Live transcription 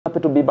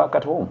to be back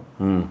at home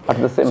at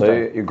the same time. So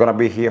you're going to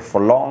be here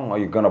for long, or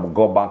you're going to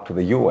go back to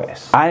the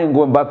US? I ain't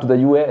going back to the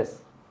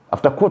US.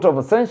 After a quarter of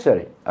a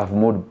century, I've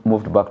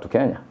moved back to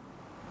Kenya.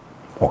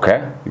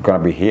 Okay, you're going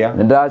to be here.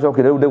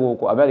 Ndachoke reu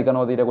ndego America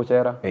no thire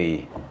gucera.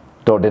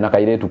 To ndina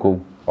kairetu ku.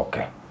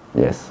 Okay.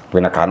 Yes.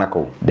 Wina kana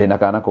ku. Ndina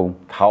kana ku.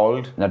 How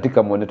old?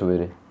 Natika mwene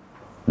twere.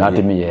 Na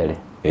atimia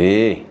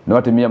ere. No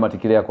atimia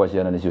matikire yakwa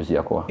ciana nicio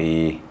ciakwa.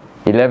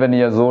 11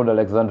 years old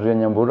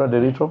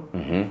𝓲𝓷𝓽𝓮𝓻𝓪𝓬𝓽.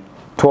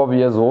 12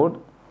 years old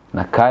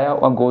na Kaya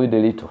Wangui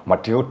𝓲𝓷𝓽𝓮.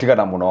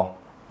 Matiutigana muno.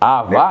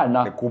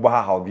 Vana. Kuba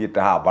haha uthiite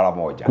haha bara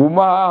moja.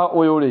 Kuma haha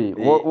uyu ri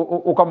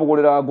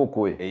ukamugurira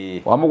nguku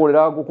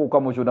wamugurira nguku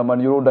ukamucuna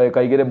maniuru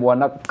ndagika igire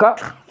mwanaka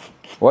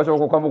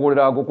ugacoka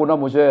ukamugurira nguku na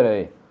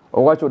mucere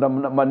ugacuna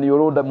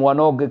maniuru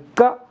mwana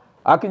ungika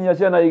akinyia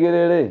ciana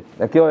igire ri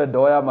rekio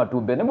ndoo ya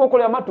matumbe ni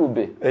mukuria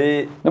matumbe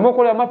ni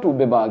mukuria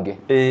matumbe mangi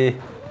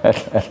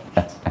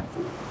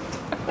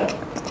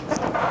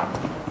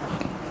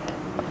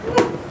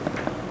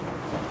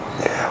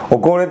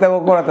ukurite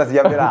gukora ta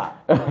cia mira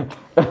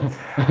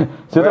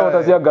cita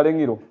ta cia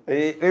ngarengiro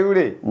riu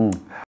ri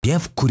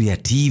Jeff Kuria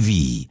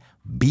TV,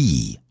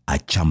 be a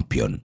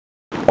champion.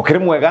 Okere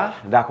mwega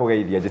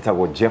ndakugeithia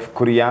njitagwo Jeff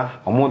Kuria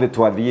omuthi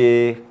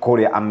twathie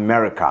kuria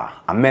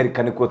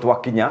America nikuo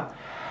twakinya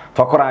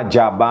twakora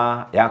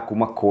njamba ya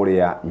kuma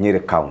kuria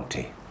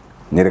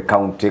NYERI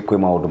County kwi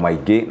maundu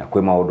maingi na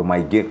kwi maundu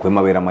maingi kwi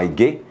mawira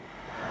maingi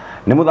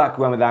ni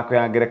muthaki wa mithako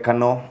ya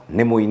ngerekano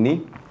ni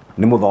muini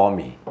ni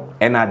muthomi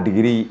ena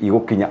degree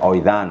igukinya o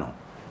 5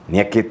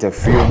 niekite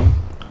film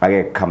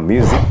ageka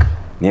music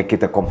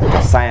niekite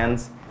computer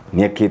science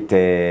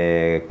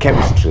niekite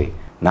chemistry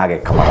na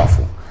ageka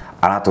mathabu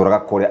araturaga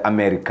kuri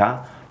America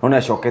none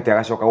acokete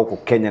agacoka guku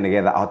Kenya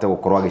nigetha ahote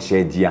gukorwa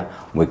agicenjia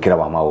mwikira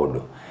wa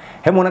maundu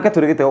he mwanake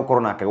turigite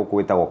gukorwo nake guku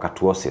witagwo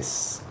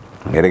Katuosis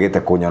ngerigite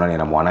kunyonania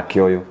na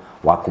mwanake uyu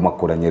wa kuma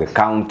kuri NYERI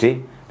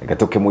County reke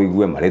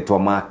tukimuigue maritwa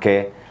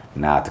make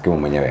na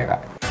tukimumenye wega.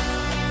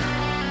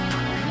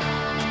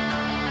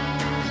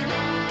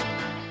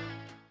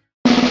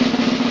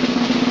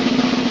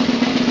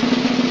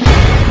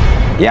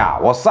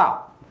 Yeah, what's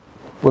up?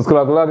 What's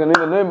𝓲𝓷𝓽𝓮𝓻𝓪𝓬𝓽 in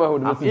the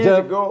neighborhood, Mr.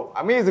 Jeff?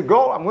 I'm easy to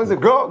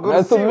go. Good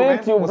nice to see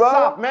meet you, What's bro.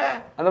 up,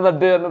 man? Another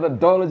day, another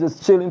dollar,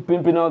 just chilling,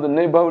 pimping out the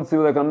neighborhood, see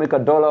if I can make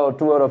 $1 or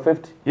 $2 out of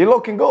 50. You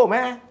looking good,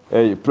 man.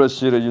 Hey,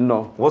 appreciate it, you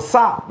know. What's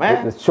up,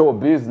 man? The show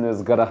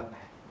business gotta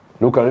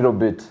look a little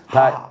bit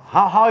tight.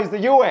 How is the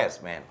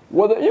US, man?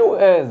 Well, the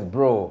US,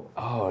 bro.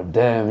 Oh,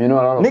 damn, you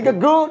know a lot of Nigga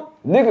good?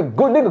 Nigga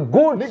good, nigga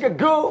good. Nigga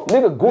good?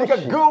 Nigga good.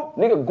 Nigga good?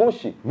 Nigga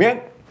Gucci. Man?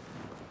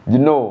 You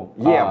know,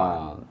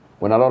 man.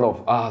 When a lot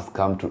of us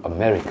come to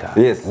America,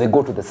 yes, they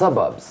go to the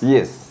suburbs.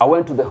 Yes. I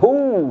went to the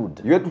hood.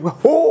 You went to the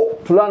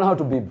hood? To learn how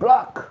to be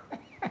black.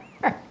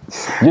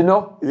 You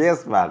know?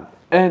 Yes, man.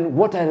 And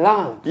what I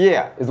learned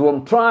is what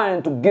I'm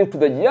trying to give to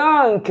the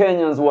young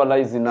Kenyans who are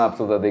rising up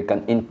so that they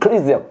can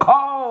increase their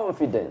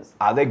confidence.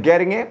 Are they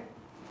getting it?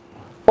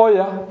 Oh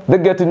yeah, they're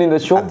getting in the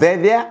show. Are they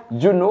there?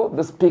 You know,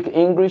 they speak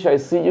English. I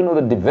see, you know,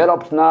 they're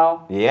developed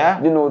now. Yeah.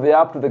 You know, they're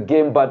up to the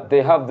game, but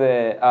they have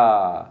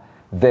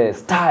the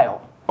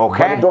style.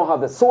 Okay. But they don't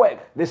have the swag.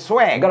 The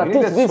swag. Gotta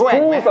teach these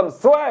fools some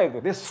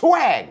swag. The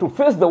swag. To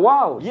face the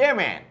world. Yeah,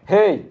 man.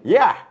 Hey.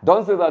 Yeah.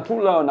 Don't say that too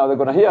loud now. They're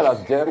gonna hear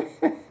us, Jeff.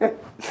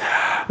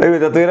 Let me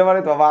tell you about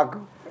it,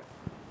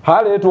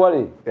 Hali etu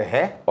wali.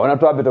 Ona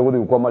tuabita guthi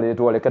kwa mali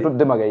etu wali. Ketu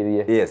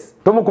ndemagairie. Yes.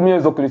 Tumukumia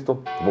Yesu Kristo.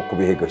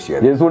 Tumukumia higo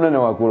ciothe. Yesu nene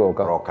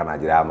wakuroka. Roka na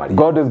njira ya mari.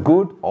 God is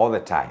good. All the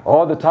time.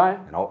 All the time.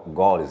 And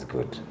God is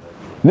good.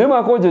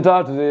 Nima koje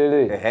tatu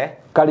riri.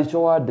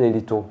 Kalicho wa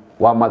𝓲𝓷𝓽𝓮𝓻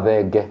wa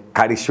mathenge.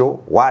 Kalicho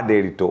wa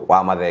𝓲𝓷𝓽𝓮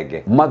wa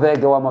mathenge.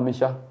 Mathenge wa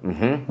mamisha.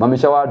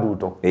 Mamisha wa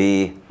nduto.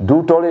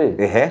 Nduto ri.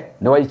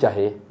 Ni wa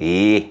ichahe.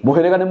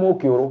 Muhirega ni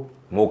mukiuru.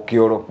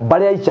 Mukiuru.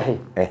 Bari ya ichahe.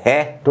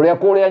 Turia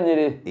kuria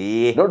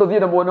NYERI. No tuthie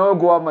na mwana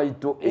wangu wa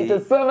maitu.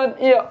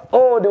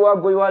 87-year-old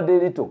Wangui wa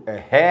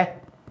𝓲𝓷𝓽𝓮.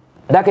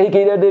 Ndake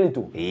hikeire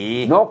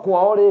𝓲𝓷𝓽𝓮. No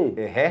kwao ri.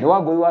 Ni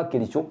Wangui wa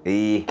Kericho.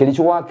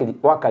 Kericho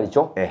wa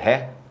Kalicho.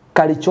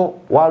 Kalicho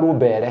wa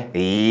Rumbere.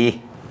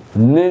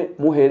 Ni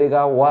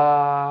muhirega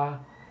wa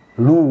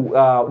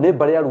ni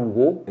bari ya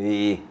Rugo.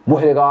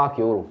 Muhirega wa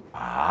Kiuru.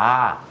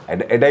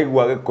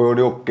 Ndaigua Gikuyu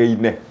ri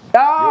ukiine.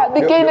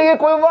 Ndikeine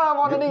Gikuyu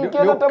baba ni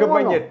ngikenda ta muno.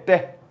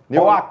 Ukimenyete. Ni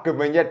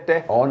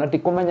wakimenyete. Ona ti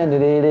kumenya ni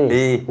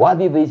riri.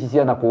 Wathi thi ici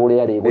ciana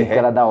kuria ri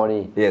guikara nao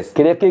ri.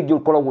 Kiria kingi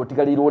ukoragwo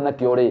utigarirwo na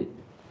kio ri.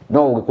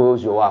 No Gikuyu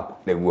ucio waku.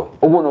 Niguo.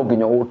 Uguo no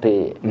nginya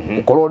uti.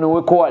 Ukorwo ni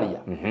wi kwaria.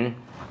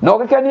 No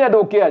gikenia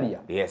ndukiaria.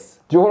 Yes.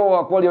 Ti uhoro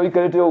wa kwaria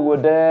uikarite uguo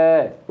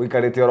nde.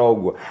 Uikarite oro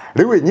uguo.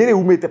 Riu NYERI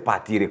umite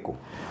party iriku?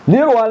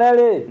 Ni rware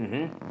ri.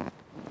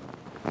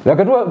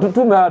 Reke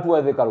tume hatu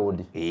wa Thika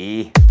Road.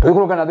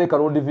 Twikuruka na Thika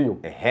Road biu.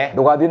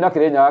 Ndugathie na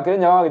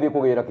Kirenya wagithie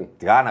kugira ki.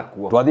 Tigana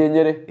kuo. Twathie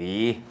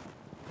NYERI.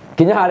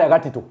 Kinya haria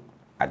Gatitu.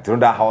 Atiru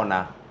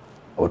ndahona.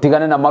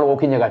 Utigane na maru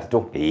ukinye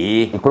Gatitu.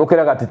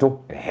 Ikurukira Gatitu.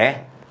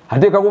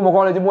 Handi kagumo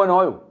college mwena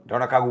uyu.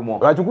 Ndona kagumo.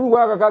 Rachukuru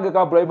gwaka kange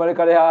ka primary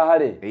kare haha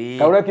ri.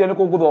 Kaurekia ni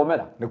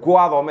kunguthomera. Ni ku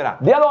wathomera.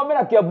 Ndia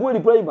thomera Kiambweri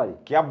primary.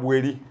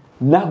 Kiambweri.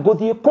 na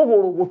ngothie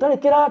kuguru gutari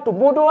kiratu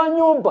mundu wa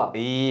nyumba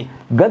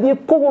ngathie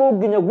kuguru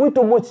nginya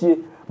gwitu mucie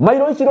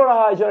mairo icirora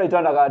haca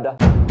itanaga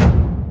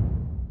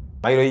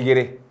mairo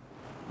igiri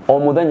o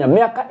muthenya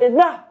miaka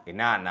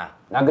inana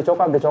na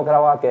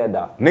ngicokera wa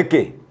kenda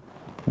niki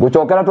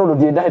gucokera tondu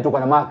ndienda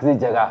hitukana marks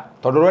njega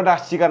tondu rwenda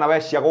ciga na we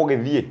cia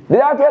gugithie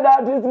ndirakenda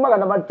at least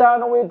magana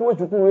matano witwo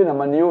cukuru wina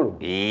maniuru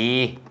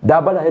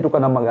ndabana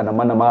hitukana magana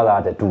mana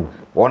mathate tu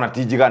wona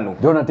tijiganu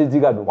ndona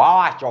tijiganu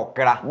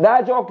wacokera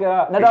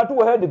ndacokera na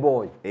ndatuo head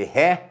boy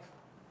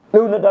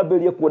riu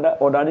ndambirie kuona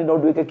onani no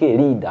nduike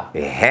kirinda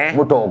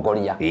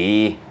mutongoria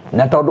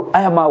na tondu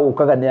aya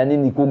magukaga ni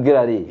anini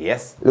kungira ri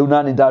riu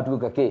nani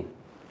ndatuika ki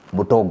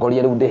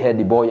mutongoria riu ndi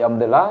head boy. I'm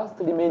the last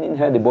remaining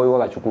head boy wa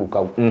gacukuru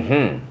kau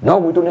no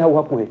gwitu ni hau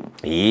hakuhi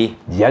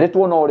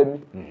njiaritwo na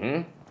urimi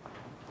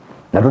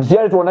na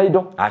tutiaritwo na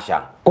indo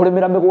aca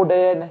kurimira migunda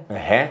yene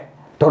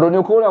tondu ni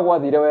ukuria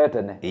gwathire we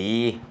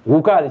tene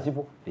gukari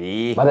cibu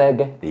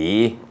mathenge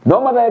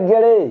no mathenge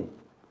ri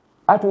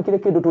atwikire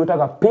kindu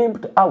twitaga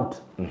pimped out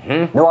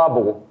ni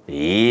Wambugu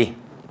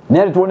ni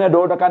aritwo ni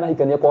ndoda kana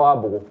hikania kwa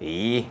Wambugu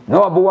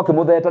no Wambugu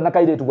akimutheta na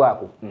kairitu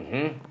gaku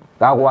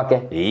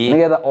gagwake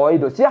nigetha o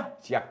indo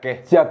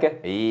ciake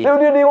riu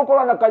ni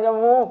ndigukora na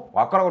kanyamu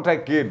wakora gutai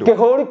kindu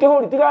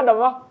kihuri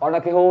tigandama ona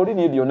kihuri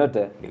ni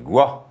ndionete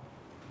niguo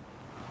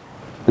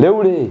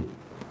riu ri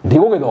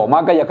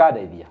ndigugithoma Ngai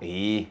akandeithia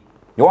ni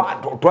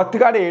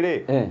twatiga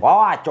riri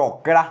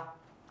wacokera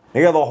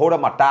nigetha uhure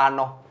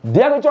matano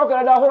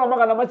ndiagicokera ndahura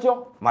magana macio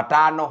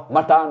matano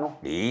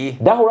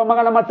ndahura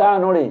magana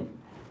matano ri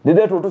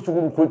ndetwo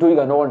tucukuru kwitu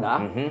iganona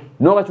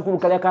no gacukuru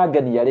karia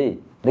kangenia ri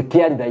ni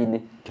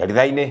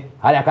kiarithaini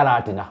haria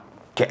karatina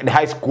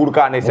high school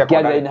kana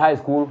secondary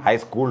high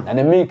school na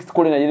ni mix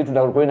kuri na iritu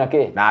nda kuri na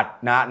ke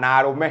na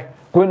arume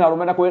kuri na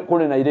arume na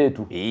kuri na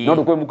iritu no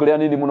ndukwe mukiria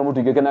nini muno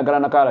mutingeke na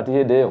na karati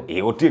hindi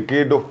iyo utie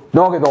kindu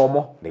no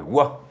githomo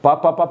niguo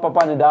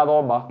papa ni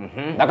ndathoma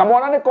na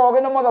kamwana ni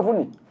koge na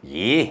mathabuni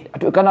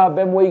atwika na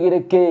bemwe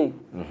igireke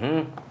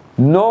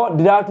no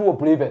ndiratuo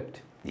prefect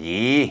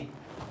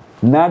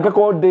na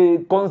ngako ndi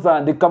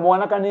concerned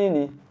kamwana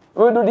kanini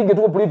wewe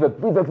ndingetuo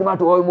prefect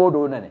matu oi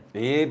mundu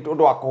nene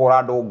tondu akuhura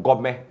andu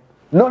ngome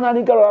no na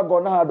nikaro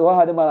ngona handu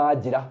haha ni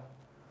maranjira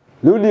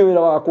riu ni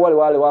wira wakwa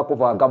wale wa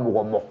kubanga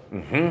mugomo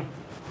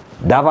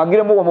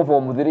ndabangire mugomo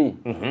form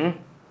 3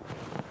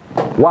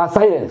 wa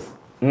science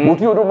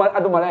muti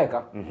andu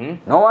mareka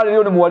no wale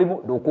rio ni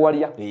mwarimu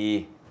ndukwaria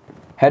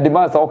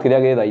headmaster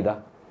okiria gethaitha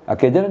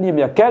akenjana ni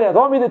miaka ria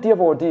thomithitie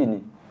 14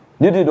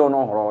 ni ndona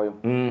horo uyu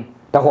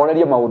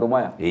tahoreria maundu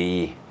maya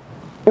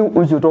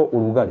ucio to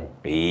urugari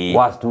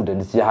wa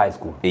students cia high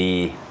school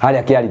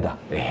haria kiaritha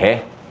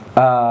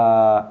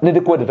ni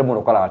ndikwendete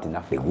muno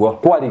karatina niguo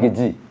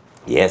kwarigiji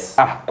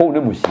kou ni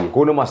mucii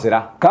kou ni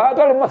macira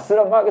katari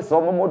macira ma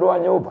gicomo mundu wa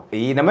nyumba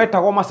na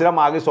metagwo macira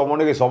ma gicomo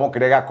ni gicomo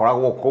kiria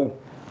giakoragwo kou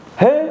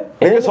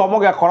gicomo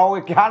giakoragwo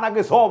gikihana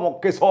gicomo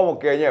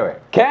kienyewe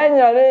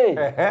Kenya ri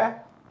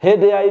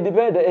hindi ya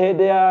independent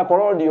hindi ya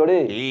colonial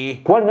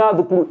ri kwani na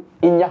thukuru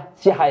 4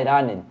 cia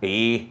Highland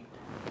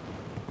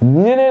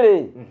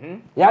nyiriri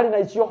yari na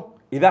icio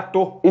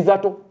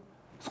ithatu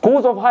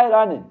schools of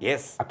Highland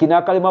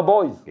akina Kalima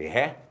boys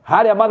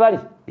haria Mathari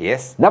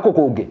na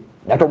kukungi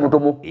na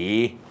tumutumu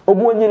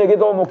umwe nyine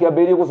githomo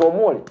kiambirie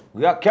gucomwo ri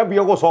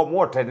kiambie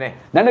gucomwo tene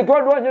na ni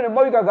kwandu nyine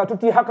moigaga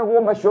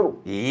tutihakagwo macuru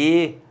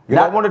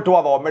githomo ni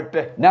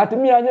twathomete na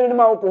atimia nyine ni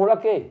magukuhura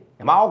ki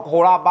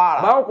magukuhura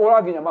mbara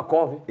magukuhura nginya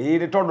makofi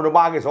ni tondu ni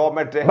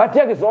magicomete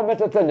batia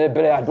gicomete tene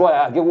mbere ya andu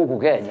aya angi guku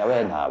Kenya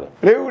we nawe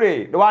riu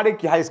ri ni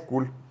wariki high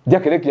school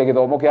ndiakirikia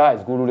githomo kia high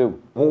school riu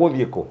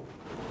muguthie ku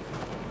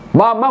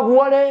mama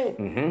guore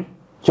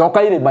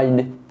coka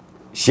irima-ini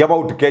cia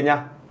Mount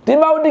Kenya ti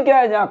Mount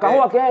Kenya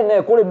kahua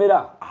kene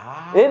kurimira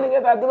ni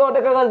getha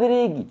ngithondekaga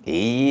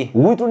thiringi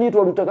gwitu ni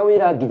twarutaga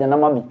wira nginya na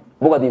mami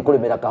mugathie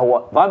kurimira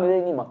kahua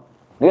family ngima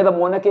ni getha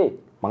muone ki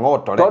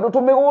mangotore tondu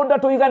tumigunda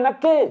tuigana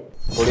ki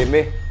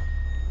urimi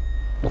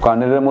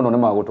dukanirire muno ni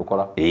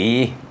magutukora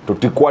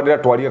tutikwanira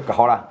twarie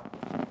kahora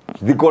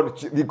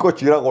thiko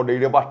chirago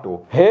ndeire batu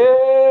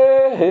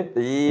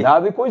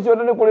na thiko icio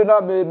ni kuri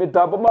na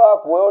mitambo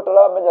marakuoya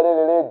utaramenya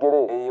riri ringi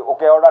ri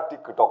ukeona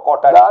TikTok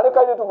otari na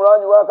kaire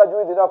tumuranyua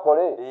kajuithi na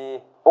kore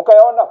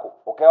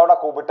ukeona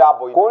ku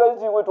mitambo kule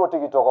ici gwitwo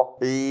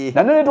TikTok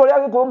na ni ritwa ria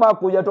gikuyu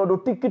makuya tondu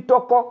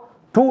TikTok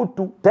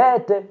tutu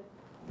tete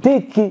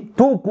tiki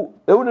tuku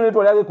riu ni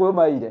ritwa ria gikuyu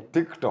maire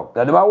TikTok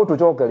na ni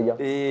magutucokeria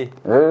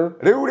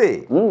riu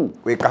ri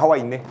wi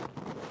kahawa-ini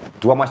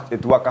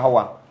tua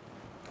kahawa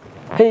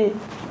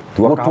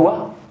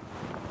gutua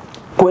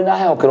kwina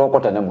heo kiroko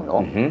tene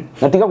muno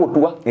na tiga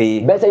gutua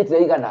mbeca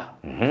itiraigana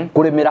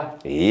kurimira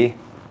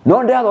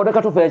no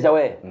ndiathondeka tubeca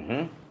we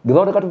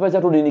ngithondeka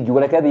tubeca tunini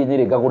ngiuga reke thii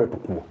Nyeri ngagure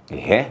tukuo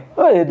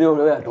ndi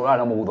uri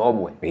aturana mugutho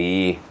umwe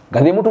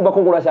ngathii Mutumba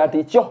kugura shati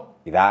icio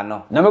 5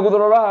 na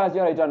miguthorora haha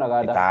ciara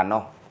itanaga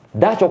 5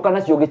 ndacoka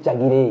nacio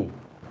gicagire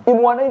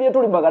imwana iria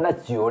turimaga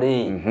nacio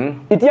ri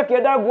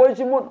itiakenda nguo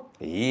ici muno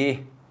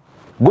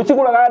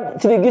Guchiguraga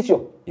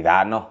ciringicio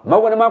ithano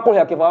mauga ni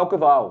makuhia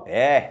kibao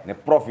ni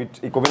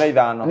profit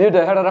 15 ni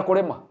ndeherera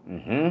kurima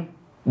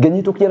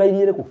ngenyitukia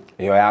raini iriku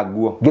iyo ya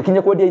nguo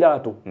ngekinya kwendia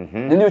iratu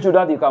ni ucio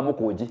ndathie ka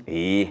mukunji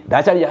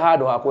ndacaria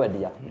handu ha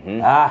kwendia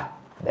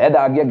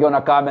ndenda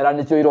ngiona kamera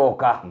nicio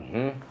iroka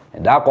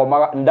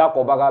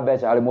ndakombaga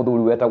mbeca ari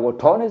muthuri wetagwo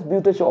Tony's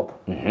Beauty Shop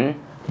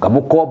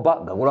ngamukomba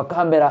ngagura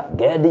kamera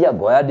ngendia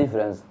ngoya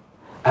difference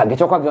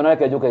angicoka ngiona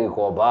reke njuke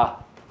gikomba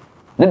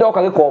ni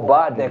ndoka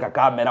gikomba ndeka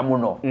kamera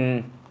muno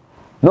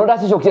no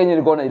ndacicokia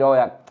nyiri kona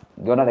iroya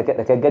ngiona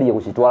reke ngerie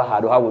gucitwara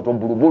handu ha gwitwo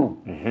buruburu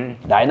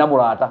ndai na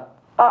murata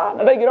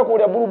na ndaigira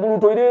kuria buruburu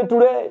toire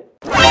ture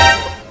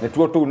ni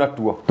tuo tu na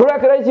tuo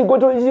turekera ici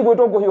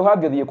gwitwo nguhiu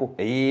hangithie ku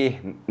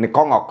ni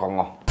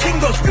kongo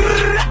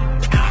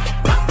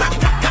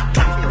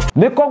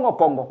ni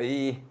kongo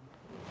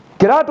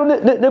kiratu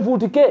ni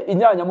futi ke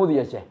inyanya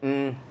muthiece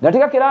na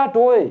tiga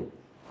kiratu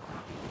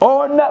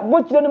ona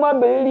guchire ni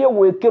mambiririe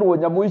gwikirwo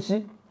nyamu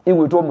ici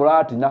igwitwo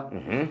muratina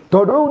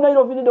tondu riu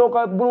Nairobi ni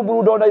ndoka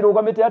buruburu ndona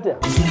irugamite atia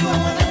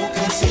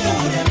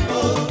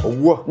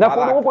uguo na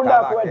kundu guku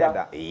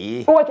ndakwenda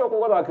ugacoka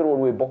ugathakirwo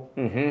rwimbo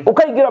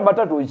ukaingira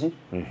matatu ici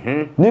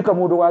ni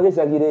kamundu wa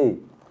gicagire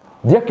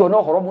ndiakiona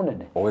uhoro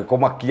munene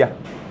ugikomakia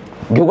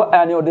ngiuga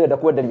aya nio ndirenda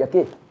kwenderia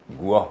ki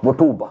guo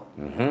mutumba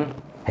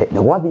ni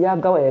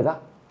gwathianga wega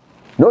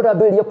no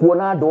ndambirie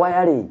kuona andu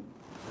aya ri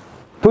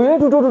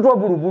tuyetu tutu twa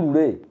buruburu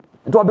ri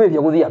twambirie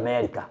guthii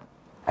America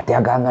ati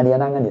angangania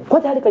nangania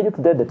kwa tari kaiju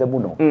tudendete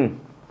muno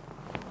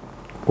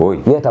oi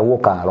yetagwo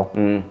Karo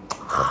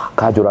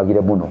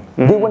kajuragire muno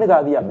ndigwo ni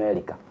gathii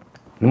America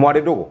ni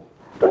mwari ndugu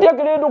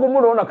tundiakire ndugu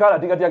muno na kara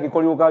tigati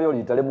akikori ukario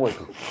rita rimwe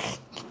tu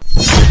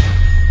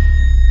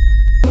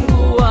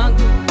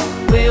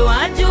we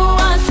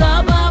wajua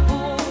sababu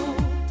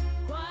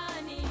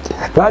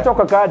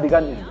gacoka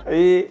kandigani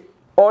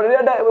o riria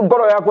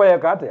ngoro yakwa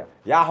yeka atia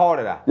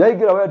yahorera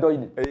yaigira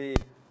wendo-ini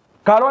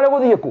Karo ari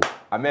guthie ku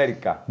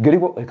America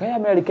ngirigo kai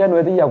America no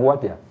ethiagwo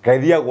atia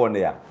kaithiagwo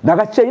nia na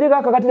gaceire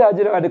gaka gatira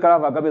njira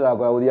ndikarabanga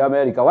mithako ya guthie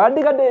America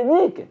wandiga ndi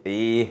nyike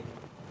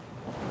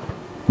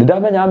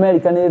ndamenya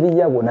America ni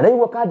ethiagwo na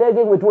raigwa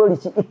kandege gwitwo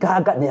rici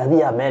ikanga ni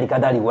athie America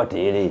ndari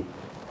gwatiri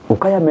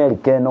ukai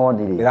America no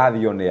niri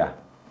irathio nia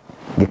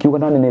ngikiuga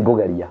nani ni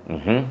ngugeria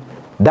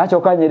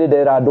ndacoka nyiri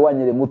ndera andu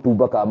anyiri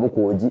mutumba ka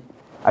mukunji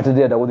ati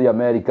ndenda guthie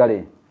America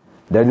ri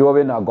nderirwo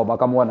wina ngoma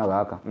kamwana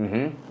gaka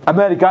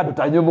America andu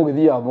tanyu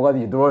mugithia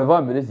mugathie ndorore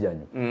family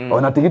cianyu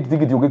ona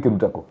tigiti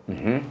ungikirutako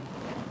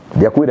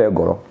ndiakwire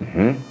ngoro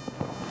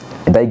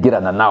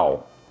ndaingirana nao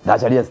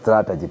ndacaria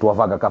strategy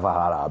twabanga kaba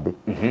harambe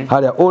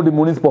haria old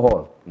municipal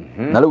hall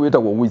na riu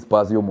witagwo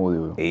Whispers umuthi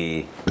uyu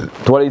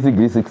twari ici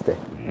 60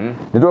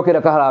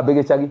 nitwokira kaharambe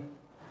gicagi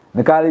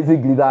ni kari ici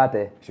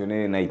 30 cio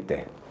ni 90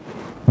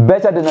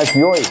 mbeca ndina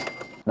cioi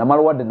na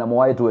marua ndina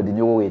moai twendi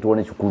ni gugitwo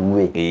ni cukuru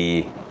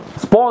wi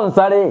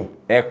sponsor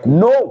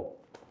no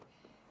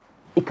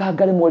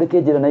ikangari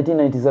mwereke njira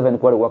 1997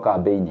 kwari gwa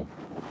campaign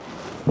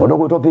mundu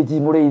gwitwo page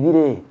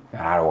muriithire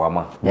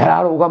ararugama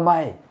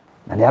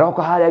na ni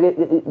aroka haria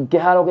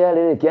kiharo kia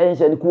riri kia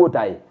insha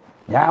kuotai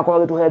ni akwa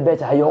gituhe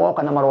mbeca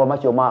hayoka na marua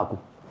macio maku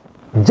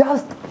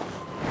just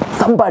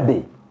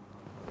somebody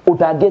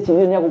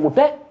utangecirie ni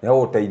agugute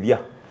guteithia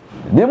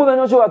ni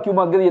muthenya ucio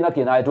wakiuma ngithie na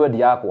kina twendi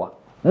yakwa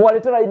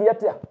mwarite raini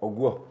atia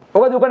uguo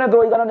ugathi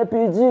ukanengerwo igana ni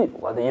PG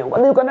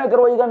ugathi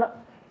ukanengerwo igana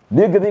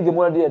ningi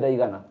mwana ndirenda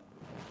igana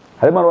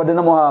hari marwa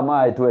ndina moha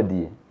mai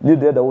twendie ni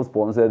ndirenda u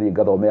sponsor thi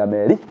ngathome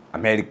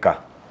America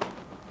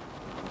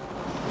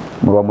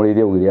murwa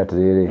muririe ugire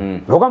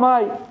atiriri roga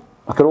mai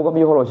akiroga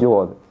mi horo cio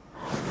wothe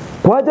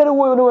kwanja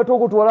riu uyu niwe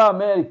tugutwara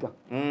America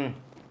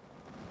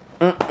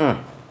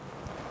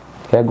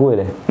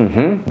kegwire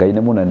ngai ni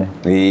munene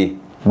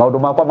maundu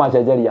makwa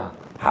macenjeria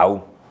hau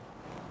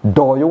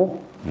ndoyo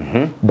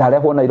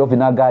ndarehwo Nairobi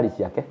na ngari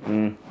ciake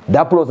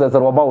da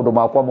processorwa maundu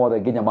makwa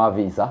mothe nginya ma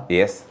visa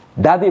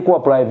ndathie ku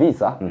apply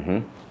visa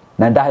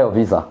na ndayo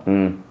visa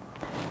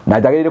na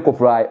ndagirire ku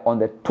fly on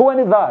the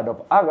 23rd of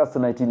August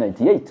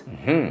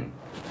 1998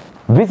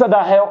 visa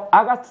ndaheo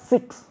August 6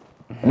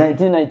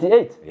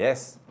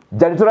 1998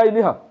 jari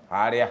turaini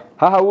haria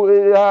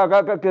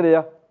haha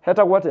kiria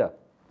hetagwo atia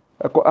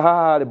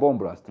haha ri bomb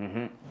blast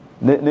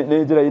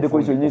ne njira iri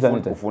kuicio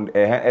nyitanite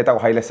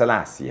etagwo Haile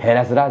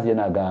Selassie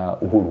na ga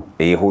Uhuru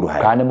Uhuru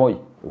highway kane moi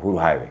Uhuru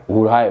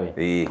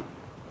highway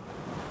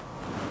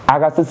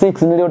August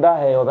 6 nilio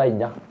ndaheo thaa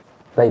 4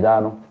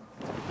 thaa 5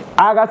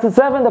 August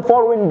 7 the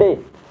following day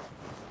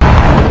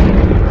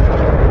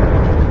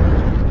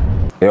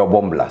eo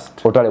bomb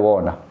blast utale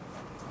wona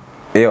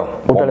eo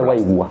utale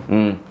waigua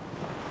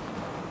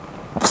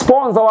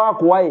sponsor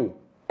wako wai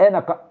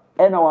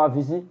ena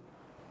wabici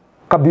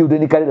ka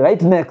building kali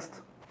right next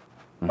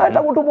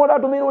ata gutumwo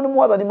ndatumirwo ni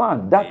mwathani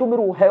man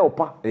ndatumirwo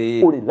helper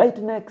uri right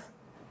next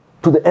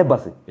to the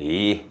embassy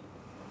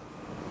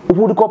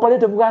ubundi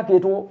cooperative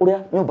gakitwo uria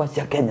nyumba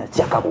cia Kenya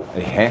ciakagwo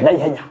na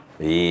ihenya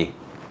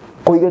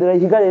kuigirira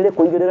ihiga riri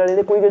kuigirira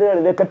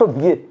riri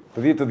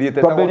tuthie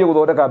twambirie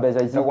guthondeka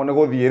mbeca ici tago ni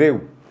guthie riu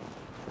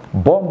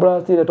bomb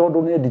blast ile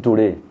tondu ni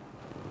ndituri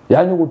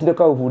Yani gutire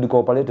ka food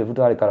cooperative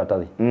tutari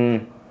karatathi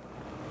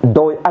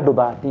ndoi andu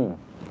 13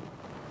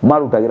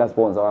 marutagira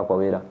sponsor wakwa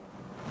wira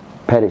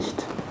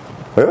perished.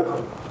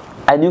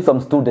 I knew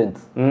some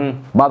students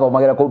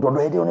mathomagira kuu tondu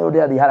hindi ni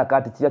ndi athi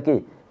harakati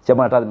ciake cia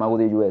maratathi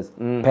maguthi US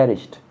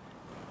perished.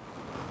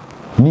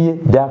 Nie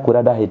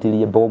ndakwira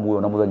ndahitirie bomu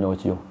yo na muthenya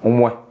ucio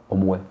umwe.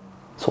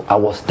 So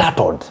I was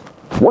startled.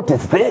 What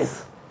is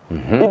this?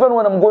 Even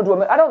when I'm going to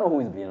America, I don't know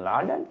who is being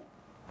Laden.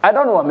 I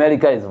don't know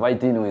America is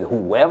fighting with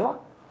whoever.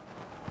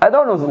 I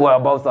don't know what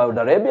about Saudi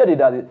Arabia.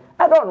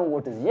 I don't know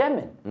what is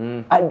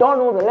Yemen. I don't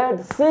know the Red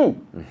Sea.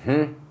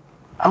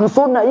 I'm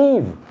so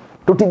naive.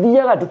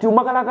 Tutithiaga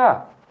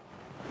tutiumakanaga.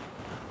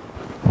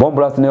 Bomb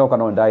blast neo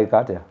kana ndagika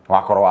atia.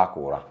 Wakoro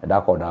wakura.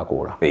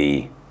 Ndakora.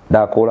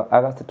 Ndakora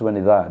August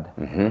 23rd.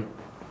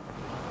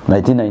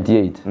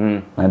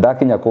 1998. Na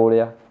ndakinya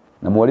Korea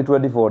na mweri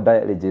 24 da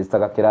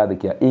register kirathi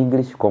kia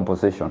English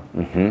composition.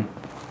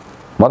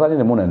 Mathani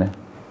ni munene.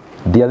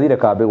 Ndiathire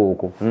kambe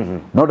guku.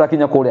 No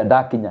ndakinya Korea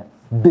ndakinya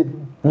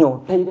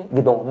nyoteire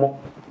githomo.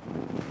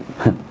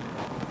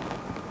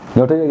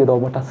 Nyoteire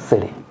githomo ta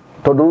sere.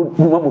 Tondu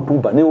nyuma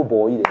mutumba ni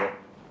uboire.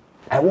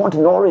 I want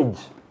knowledge.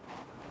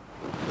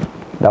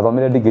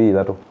 Ndathomire degree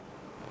thatu.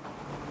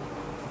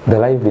 The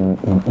life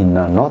in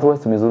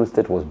Northwest Missouri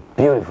State was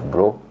beautiful,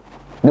 bro.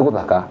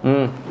 Niguthaka.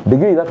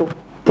 Degree thatu.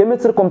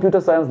 Chemistry,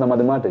 computer science na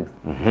mathematics.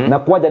 Na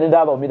kwaja ni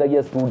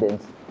ndathomithagia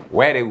students.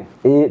 Where you?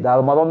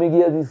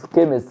 Ndathomithagia this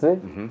chemistry,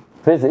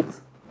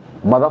 physics,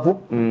 mathabu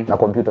na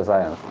computer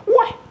science.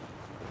 What?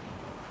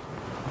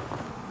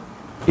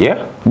 Yeah.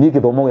 Ni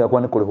githomo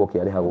giakwa ni kurihwo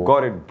kiari hago.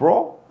 Got it,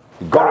 bro.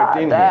 You got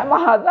it in here.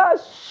 Damn, that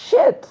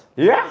shit.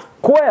 Yeah.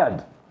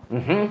 Squared.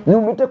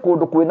 Nyumite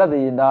kundu kwina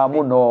thina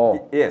muno.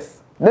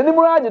 Yes. Nini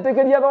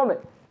muranjitikiria thome?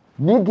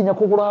 Ni nginya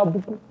kugura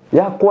buku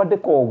ya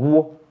kwandika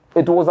oguo.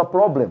 It was a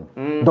problem.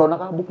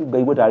 Ndonaga buku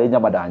ngaigwe tari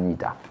nyama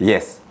ndanyita.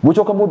 Yes.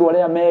 Mucoka mundu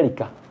ari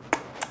America.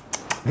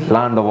 The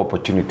land of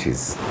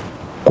opportunities.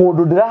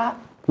 Kundu ndira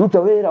ruta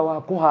wira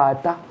wa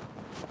kuhata.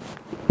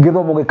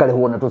 Githomo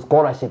gikarihwo na to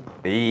scholarship.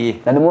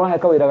 Na ni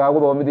muraheka wira ga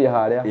guthomithia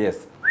haria.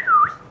 Yes.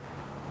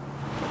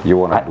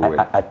 You wanna do it.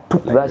 I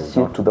took like that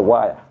shit to the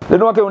wire.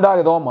 Ndio wake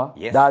ndagithoma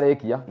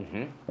ndarikia.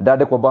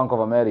 Ndandikwa Bank of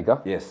America.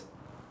 Yes.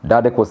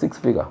 Ndandikwa 6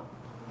 figure.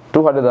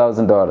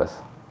 $200,000.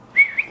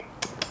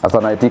 As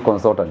an IT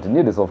consultant,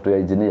 need a software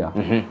engineer.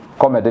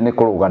 Comment ni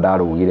kuruga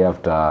ndarugire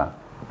after,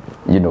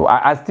 you know,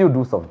 I still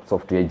do some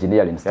software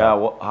engineering stuff.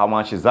 Yeah, how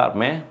much is that,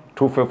 man?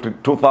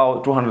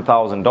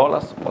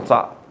 $200,000. What's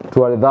that?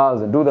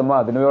 200,000. Do the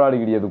math. Ni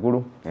urarigirie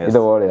thukuru.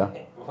 Either way.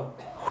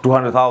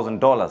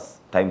 $200,000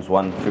 times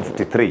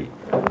 153.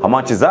 How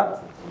much is that?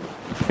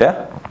 Yeah?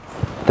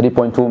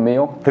 3.2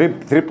 million.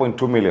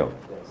 3.2 million.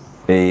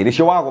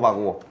 Icio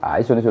waguthagwo.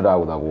 Icio nicio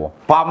ndaguthagwo.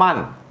 Per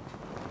month.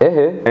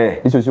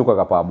 Icio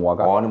ciukaga pa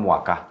mwaka. Ni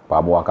mwaka.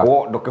 Pa mwaka.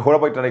 Ndukihura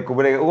baita na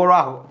ikubire ugoro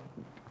aho.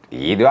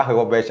 Ndio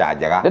aho mbeca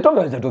njega. Nito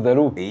mbeca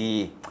tutheru.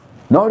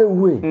 No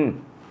riu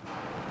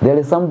there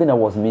is something I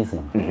was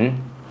missing.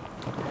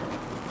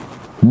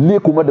 Ni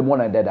kuma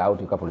ndimona ndenda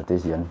out ka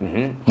politician.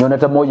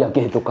 Nyonete moja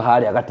akihituka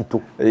hari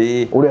agatitu.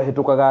 Uria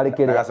hitukaga ari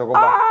kire.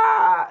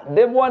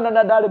 Ndimwana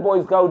na ndari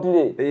boys scout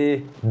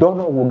ri.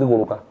 Ndona uguo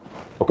ngiguruka.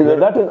 Okay,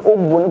 that is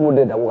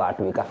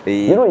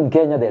you know, in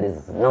Kenya there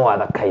is no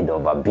other kind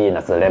of being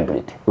a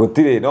celebrity.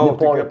 No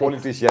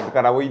politician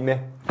kana wine.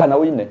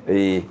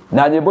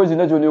 Na nyimbo ici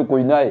nacio ni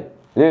ukuina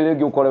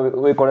riri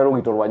ukore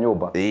rugito rwa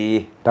nyumba.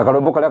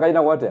 Takarombo kale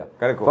kaina gwate.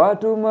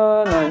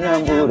 Fatuma na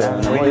Nyambura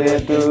na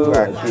mwetu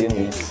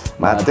akini.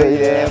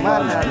 Mateire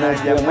mana na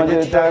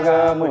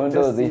jamanyetaga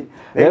mundozi.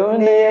 Leo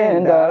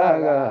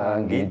niendaraga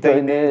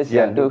ngitoine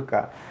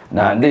cianduka.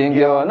 Na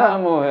ndingiona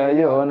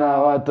muheyo na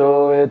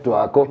watowe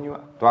twakonywa.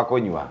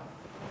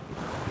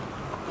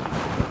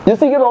 You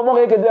see githomo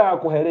giki ndira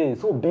kuhere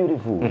so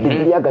beautiful.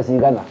 Ndiri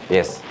agacigana.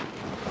 Yes.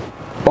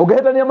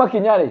 Ogehetania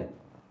makinyari.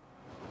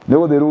 Ni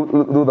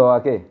guthiru thutha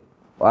wake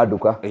wa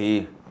nduka.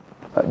 I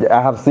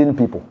have seen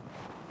people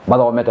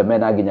mathomete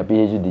mena nginya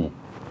PhD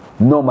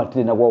no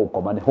matire na gwa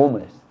gukoma ni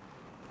homeless.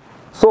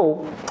 So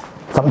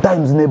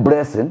sometimes ni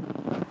blessing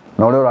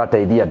na ule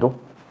urateithia andu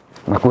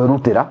na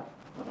kwirutira.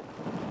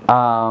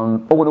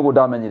 Ogo nugo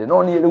ndamenyire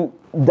no ni riu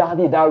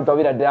ndathie ndaruta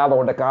wira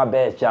ndirathondeka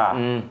mbeca.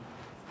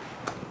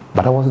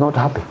 But I was not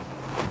happy.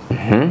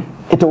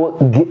 It was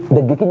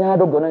the gikinya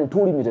ndo ngona ni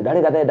too limited.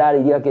 Ndari gathe ndari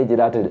iria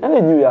kenjira atiri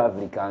ani new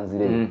Africans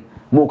ri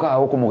muka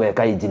huko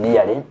mugeka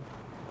engineering,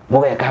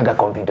 mugeka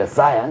computer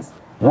science,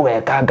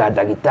 mugeka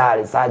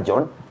ndagitari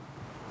surgeon.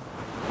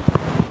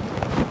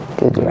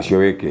 Nicio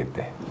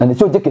wikite. Na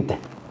nicio njikite.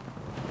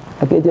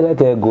 Akenjira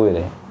ke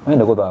ngwire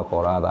wende guthaka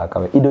urathaka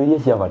we indo iria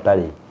cia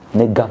batari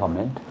ni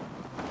government,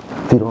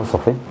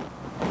 philosophy,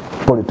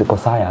 political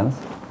science.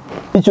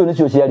 Icio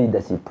nicio cia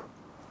leadership.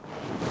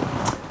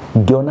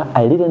 Ngiona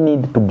I really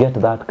need to get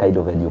that kind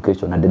of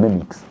education and the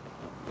mimics.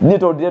 Ni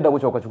to ndirenda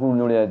gucoka cukuru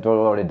ni uri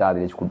ndore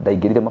ndathire cukuru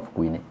ndaingirire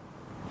mabuku-ini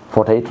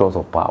 48 Laws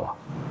of Power,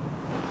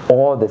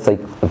 all the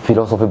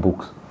philosophy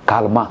books,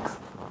 Karl Marx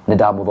ni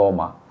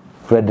ndamuthoma,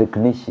 Friedrich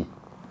Nietzsche,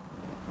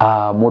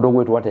 mundu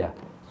gwitwa atia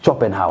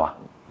Schopenhauer,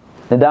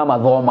 ndama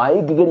thoma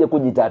ikigeria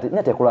kunyita ati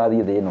nete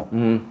kurathie thi ino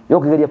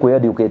yo kigeria ku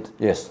educate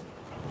yes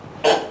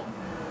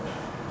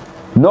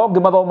no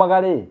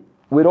ngimathomaga ri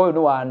wira uyu ni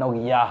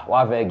wanogia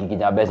wa bengi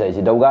kinya mbeca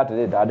ici ndauga ati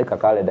ndandika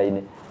calendar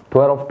ini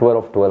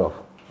 12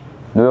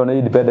 niyo ni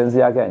independence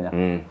ya Kenya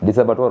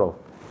December 12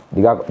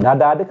 ndiga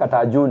ndandika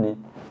ta June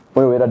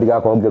uyu wira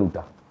ndigakorwo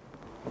ngiruta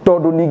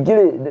tondu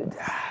ningire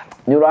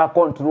ni ura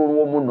control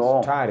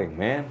muno tiring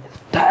man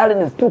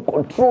tiring is too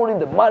controlling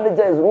the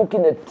manager is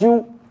looking at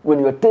you when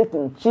you're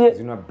taking shit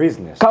in a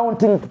business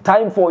counting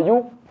time for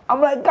you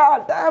I'm like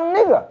god damn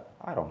nigga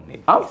I don't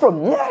need I'm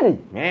from NYERI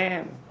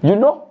man you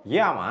know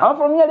yeah man I'm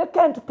from NYERI I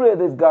can't play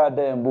this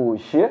goddamn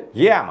bullshit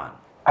yeah man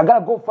I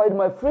gotta go fight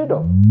my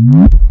freedom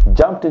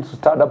jumped into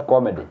stand-up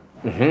comedy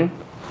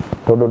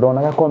tondu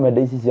ndonaga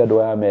comedy ici cia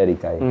andu a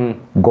America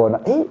ngona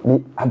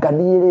ni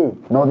aganire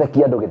no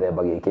theki andu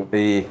githemba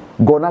giki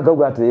ngona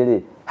ngauga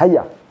atiriri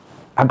haya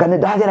agane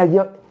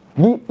ndageragia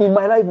ni in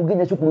my life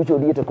nginya cukuru icio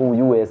thiete ku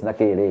US na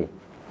kiri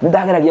ni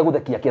ndageragia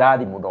guthekia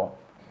kirathi muno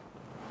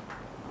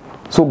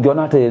so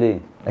ngona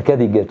atiriri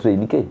akethi get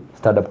train ki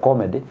stand-up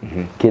comedy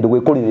kindu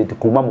gwikuririte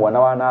kuma mwana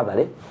wa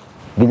nathari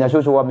nginya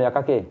cucu wa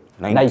miaka ki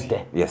 90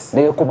 yes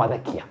ni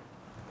kumathekia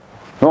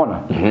nona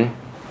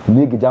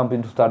Big jump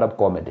into stand-up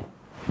comedy.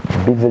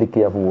 Be very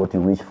careful what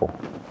you wish for.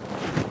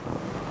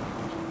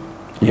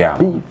 Yeah.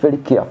 Be very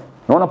careful.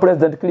 Not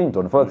President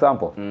Clinton, for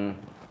example.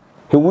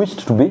 He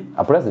wished to be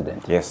a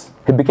president. Yes.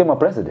 He became a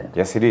president.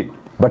 Yes, he did.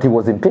 But he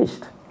was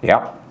impeached.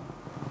 Yeah.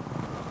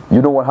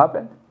 You know what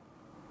happened?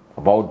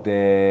 About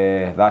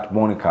that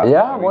Monica.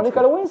 Yeah, Monica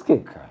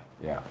Lewinsky.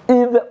 Yeah.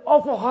 In the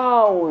Awful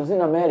House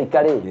in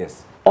America.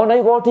 Yes. Ona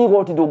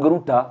igoti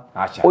ndungiruta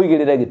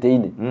oigirire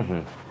giti-ini.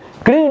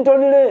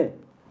 Clinton le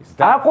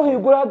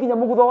akuhingura nginya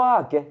mugutho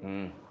wake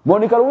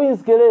Monica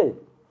Lewinsky ri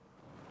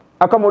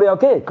akamuria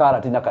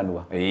karati na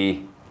kanua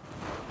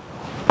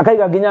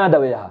akaiga nginya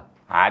ndawe ha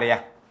aria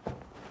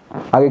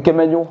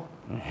agikimenywo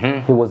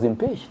he was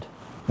impeached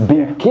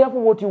be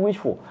careful what you wish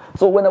for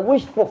so when I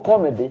wished for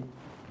comedy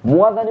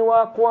mwathani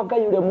wakwa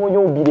Ngai ure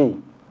munyumbire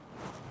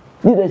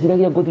ni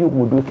ndeciragia nguthi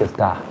uguo nduike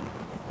star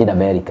in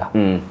America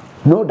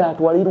no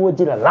ndatwarirwo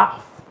njira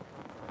laugh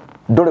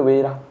nduri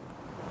wira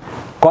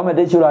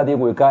comedy icio urathie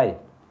gwikai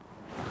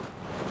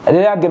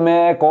Rĩrĩa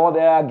angĩmeka othe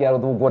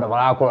angĩarũthungwo na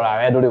marakurora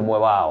wendo rĩmwe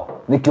wao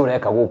nĩkĩ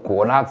ũreka gũkũ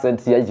ona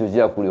accent cia icio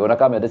ciaku ona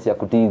kamende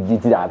ciaku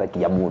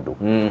tirathekia mũndũ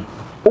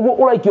ũguo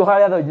ũraikio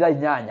harĩa thaa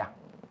 8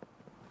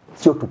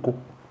 cio tukũ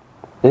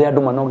rĩrĩa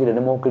andũ manogire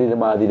nĩ mokĩrire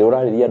mathire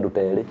ũrarĩria andũ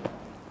terĩ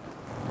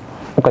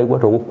ũkaigua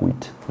to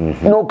gũquit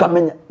no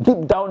kamenya deep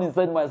down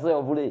inside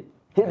myself rĩ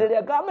hĩndĩ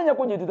ĩrĩa ngamenya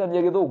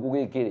kũnyitithania gĩthũngũ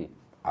gĩkĩ rĩ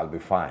I'll be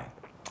fine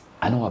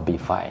I know I'll be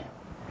fine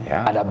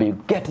yeah and I'll be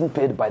getting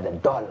paid by the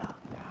dollar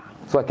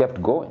so I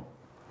kept going.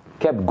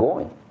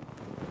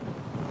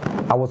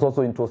 I was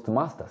also in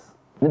Toastmasters.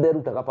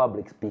 Niderutaga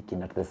public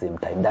speaking at the same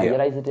time. I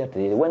realized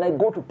it when I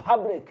go to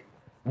public,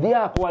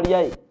 thia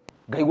kwaria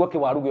ngaigua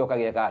kiwaru gioka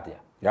gieka atia.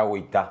 Ya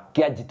guita.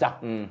 Kiajita.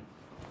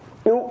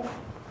 Riu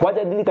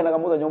kwaja ndirikanaga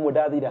muthenya umwe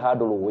ndathire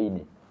handu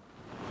rugu-ini.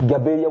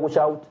 Ngĩambĩrĩria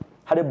gũshout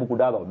harĩ buku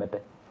ndathomete.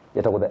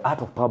 Yetagwo The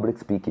Art of Public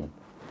Speaking.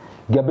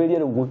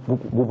 Ngĩambĩrĩria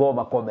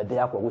gũthoma comedy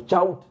yakwa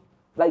gũshout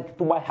like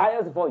to my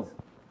highest voice.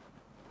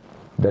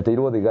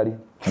 Ndateirwo thigari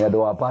ni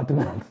andu wa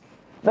apartment.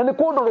 Na ni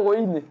kundu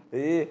rugu-ini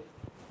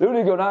riu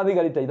ningiona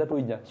thigari ta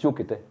 3-4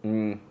 ciukite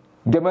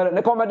ngemere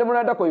ni comedy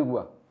murenda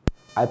kuigua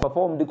I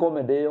performed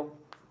comedy yo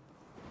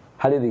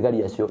hari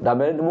thigari acio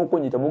ndamere ni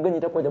mukunyita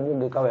mungenyita kwaja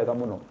mungika wega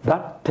muno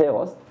that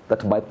tells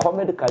that my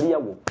comedy career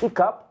will pick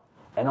up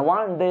and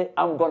one day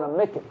I'm gonna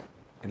make it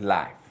in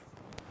life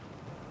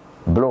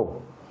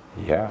bro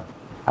yeah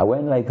I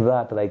went like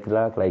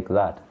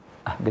that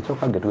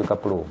ngicoka ngituika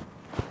pro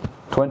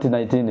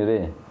 2019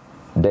 ri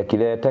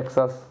ndekire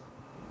Texas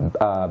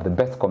the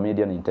best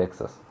comedian in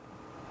Texas.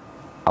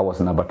 I was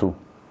number 2.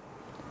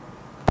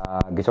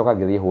 Gichoka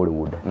githie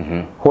Hollywood.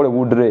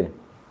 Hollywood re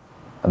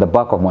at the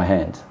back of my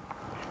hand.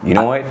 You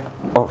know what?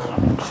 Oh,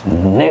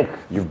 Nick.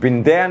 You've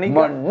been there,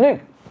 nigga.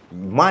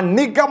 My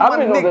nigga. I've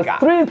been on the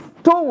streets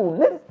too,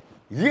 Nick.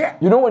 Yeah.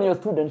 You know when you're a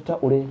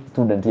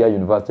student here,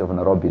 University of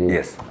Nairobi.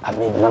 Yes. I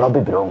mean, Nairobi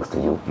belongs to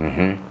you.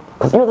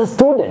 Because you're the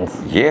students.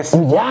 Yes.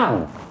 You're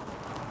young.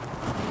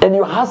 And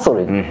you're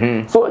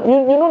hustling. So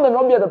you know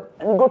Nairobi,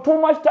 you got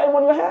too much time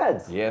on your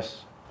hands.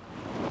 Yes.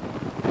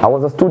 I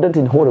was a student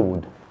in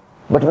Hollywood.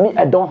 But me,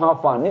 I don't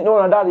have fun. You know,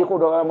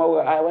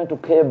 I went to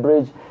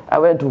Cambridge, I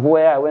went to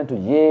where? I went to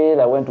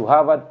Yale, I went to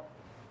Harvard.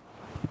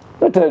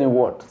 Let me tell you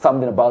what,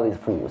 something about these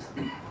fools.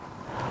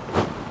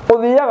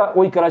 Odhiyaga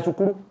oikara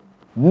shukuru,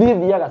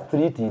 nithiyaga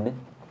street in.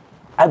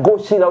 I go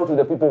chill out with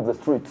the people of the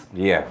street.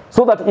 Yeah.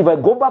 So that if I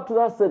go back to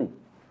that city,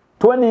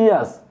 20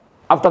 years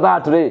after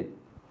that day,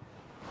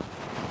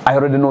 I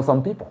already know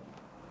some people.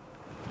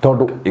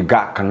 You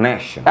got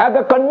connection. I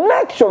got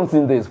connections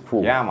in this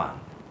fool. Yeah, man.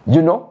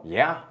 You know?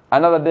 Yeah.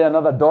 Another day,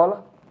 another dollar.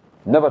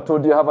 Never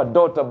told you have a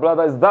daughter,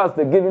 brother. Is that?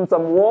 They give him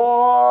some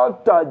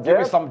water, Jeff. Give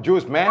me some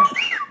juice, man.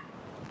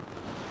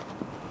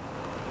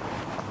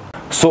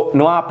 So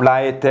no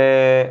apply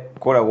te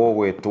kora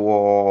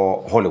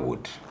gwetwo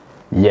Hollywood.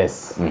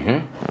 Yes.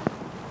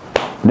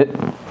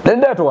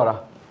 Nende twara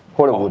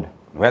Hollywood.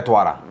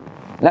 Wetwara.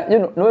 Na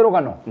no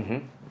erogano.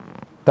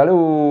 Tariu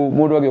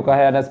mundu agioka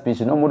heana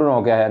speech no mundu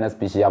no heana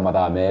speech ya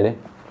mathaa mere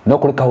no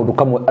kuri kaundu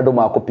kamwe andu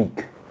mako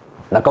pick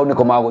na kau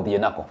niko maguthie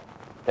nako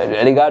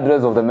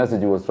regardless of the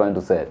message you was trying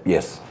to say.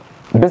 Yes.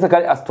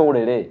 Basically a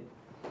story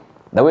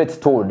the way it's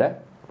told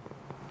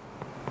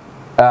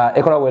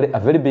ekoragwo a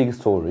very big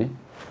story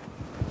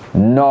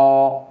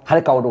no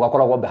hari kaundu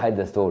gakoragwo behind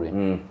the story.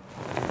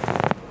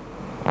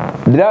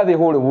 Ndirathi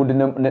Hollywood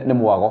ne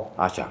mwago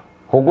acha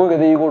hugo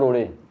githi iguru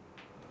ri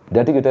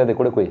ndatigite thi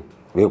kuri kwi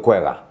we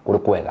kwega kuri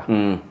kwega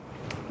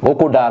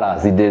guku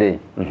Dallas ndiri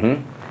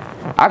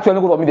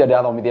actually guthomithia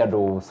ndathomithia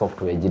andu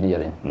software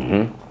engineering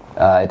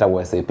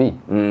etagwo SAP.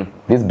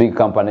 These big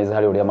companies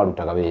hari uria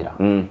marutaga wira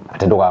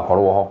ati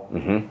ndugakorwo ho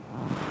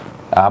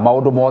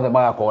maundu mothe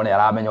magakorwo ni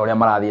aramenya uria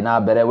marathie na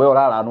mbere we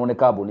uraranwo ni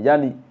company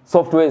yani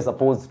software is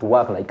supposed to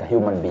work like a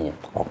human being.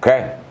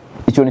 Okay,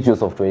 icho nicho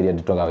software iria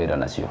ndutaga wira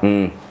nacio.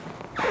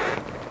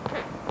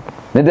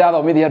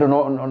 Ndathomithia andu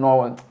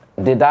no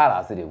the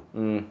Dallas riu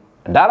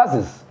Dallas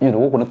is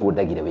guku ni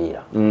kundagire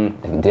wira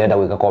ndenda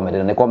gwika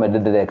comedy na comedy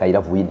ndireka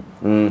irabu-ini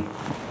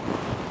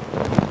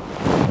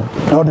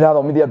no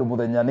ndirathomithia andu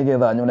muthenya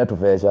nigetha nyone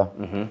tubeca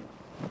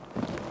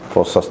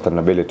for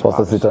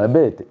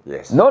sustainability.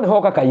 Yes. No ni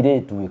hoka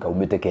kairetu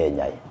ikaumite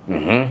Kenya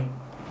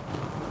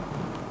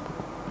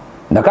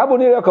na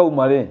kambuni ĩyo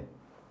kauma ri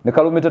ni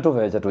karumite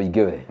tubeca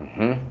tuingi we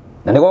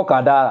na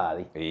nigoka Dallas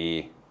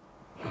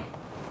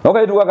no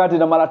kairuga gati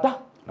na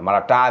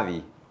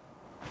maratathi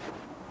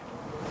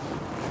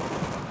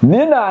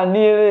nina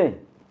nire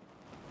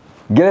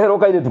ngereherwo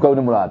kairetu kau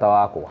ni murata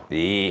wakwa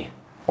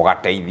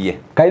ugateithie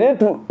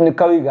kairetu ni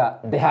kawiga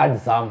the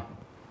handsome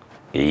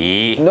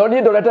no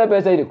ni ndorete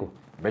mbeca iriku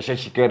mbeca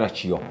cikena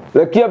cio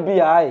rekia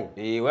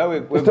BI wewe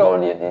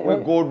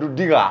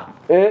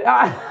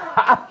𝓲𝓷𝓽𝓮𝓻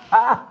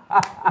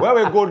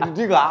wewe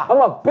𝓲𝓷𝓽𝓮𝓻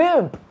I'm a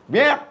pimp.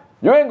 Yeah,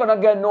 You ain't gonna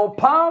get no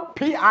pump.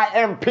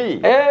 PIMP.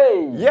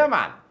 Hey. Yeah,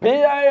 man.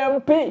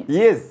 PIMP.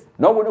 Yes.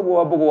 No one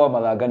go abugo wa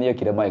madagania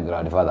kile my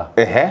grandfather.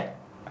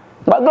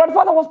 My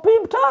grandfather was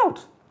pimped out.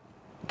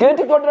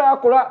 Kenti kodra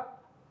akula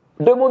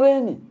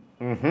demotheni.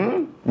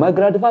 My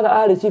grandfather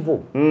ali chifu.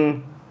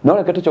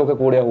 Naona kitu choke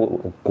kule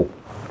huko.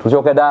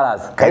 Tuchoke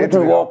Dallas. Kale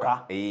tugoka.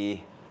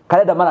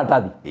 Kale da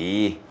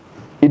maratathi.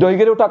 Indo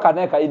igire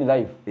utakaneka in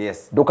life.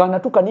 Yes. Dukana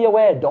tukanie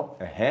wendo.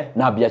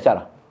 Na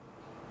biashara.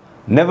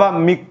 Never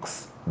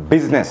mix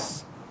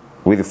business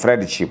with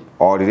friendship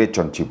or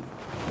relationship.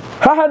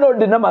 Haha no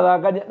ndina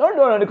mathangania no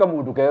ndona ni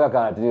kamundu kega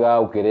kana tiga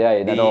ukiria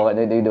ina no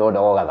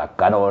ndo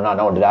gathaka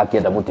no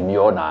ndirakienda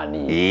mutimia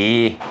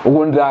onani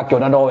uguo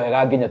ndirakiona no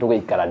wega nginya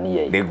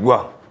tugeikaranie niguo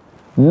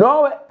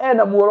no we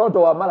ena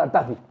muoroto wa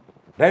maratathi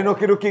no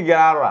kindu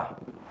kingirarora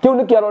kiu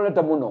ni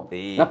kiarorete muno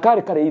na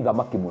kari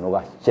ithamaki muno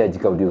ga change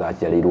kaudi ga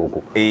ciarirwo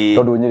ku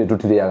tondu nyiri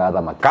tutiriaga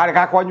thamaki kari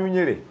ka kwanyu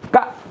nyiri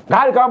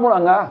kari ka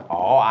Murang'a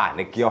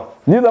nikio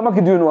ni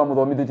thamaki ndiyo wa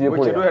muthomithĩtie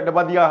kũrĩa gũtirĩ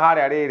ndabathia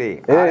harĩa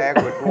rĩrĩ harĩa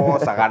gwĩtwo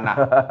Sagana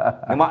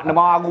nĩ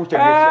mawagucia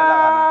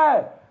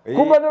gĩciathagana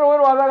kumbe nĩ rũĩ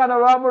rwa Thagana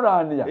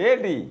rũramũrania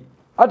ĩndĩ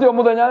atĩ o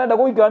mũthenya arenda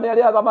gũikania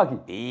arĩa thamaki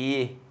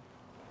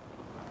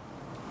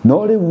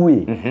no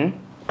rĩu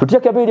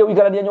tũtiakĩambĩrĩria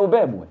gũikarania nyũmba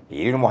ĩmwe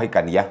nĩ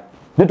mwahikania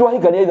nĩ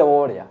twahikania ithe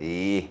wa ũrĩa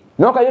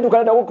no kairĩtu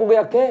karenda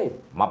gũkũgĩa kĩ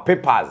ma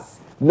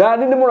papers na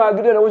nĩ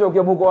mũrangithia nĩ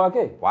gũcokia mũhuko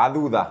wake wa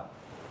thutha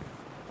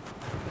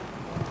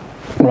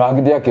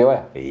mũrangithia akĩoya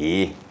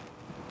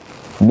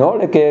no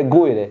reke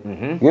ngwĩre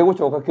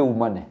gĩgũcoka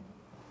kĩumane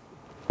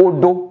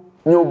ũndũ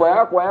nyũmba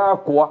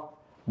yakwa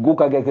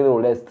ngũkagia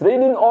kĩrĩrwo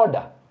restraining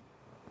order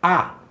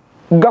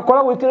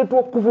ngakora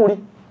gwĩkĩrĩtwo kuburi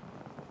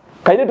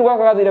kairĩtu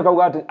gaka gathire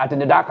kauga atĩ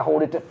nĩ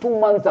ndakahũrĩte 2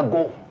 months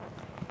ago.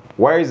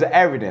 Where is the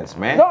evidence,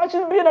 man? No,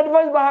 she's being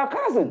advised by her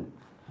cousin.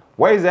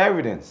 Where is the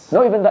evidence?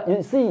 No, even that,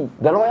 you see,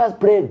 the lawyers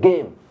play a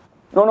game.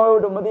 No,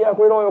 don't matter how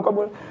lawyer come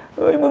on.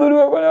 You must do it.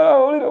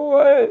 Hold it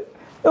away.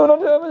 You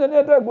don't have any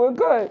attack with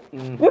guy.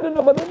 You don't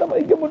know what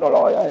the game with the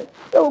lawyer.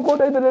 You go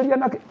to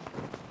the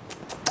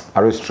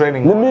a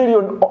restraining $1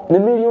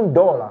 million.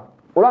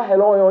 Ula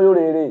hello yo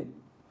rere.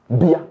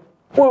 Bia.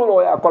 Uyo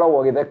lawyer akora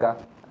wo githeka.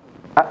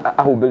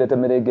 Ahumbirete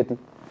merengeti.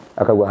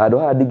 Akagwa hado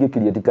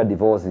hadigikiriye tika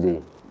divorce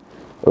ri.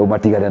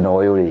 Matigane na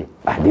uyu ri.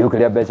 Ndi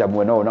ukiria mbeca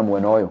mwena uyu na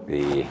mwena uyu.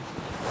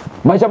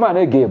 Maisha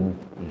mane game.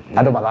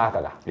 Andu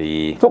mathakaga.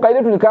 So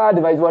kaire tu nika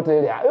advise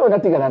watere. Uyu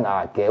natigana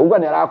nake. Uga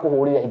ni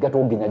arakuhurira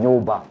ingatwo nginya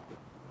nyumba.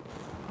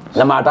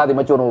 Na matathi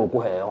macio no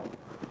ukuheo.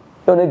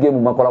 Iyo ni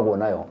game makoragwo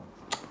nayo.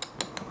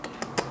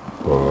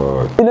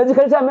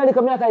 Inajikarita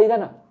America miaka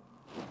igana.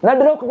 Na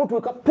ndiroka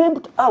gutuika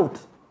pimped out.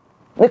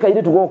 Ni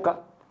kaire tu goka.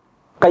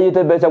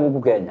 Kayite mbeca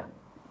guku Kenya.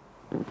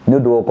 Ni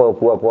ndu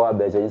okwa kwa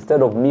mbeca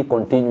instead of me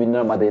continuing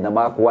na mathina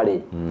makwa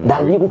ri.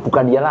 Ndathi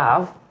gutukania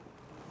love.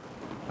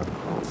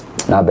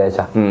 Na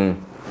mbeca.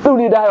 Riu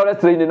ni ndahe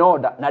restraining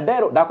order na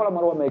ndero ndakora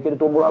marua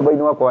mekiritwo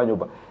murango-ini wakwa wa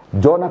nyumba.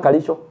 Jona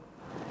Kalisho,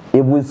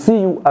 if we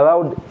see you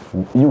allowed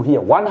you here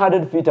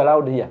 100 feet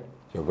allowed here,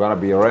 You're gonna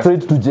be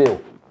arrested. Straight to jail.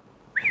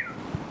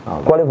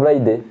 Quali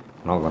Friday.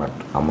 Not gonna.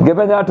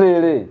 Gepenya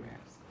atele.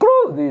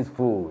 Close these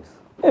fools.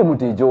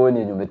 Emuti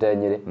joini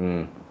nyumetenyere.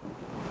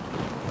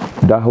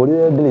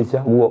 Ndahurire ndirisha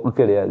guo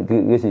ukere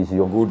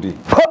gicicio. Goody.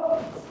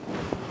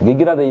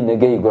 Ngigira thiine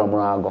ngeigura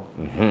murango.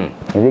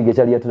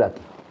 Ngigicaria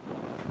turaki.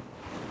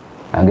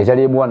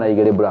 Angicaria mwana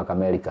igere Black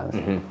Americans.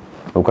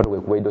 Ukatwe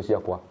kuwa indo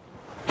ciakwa.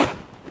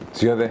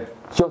 Ciothe.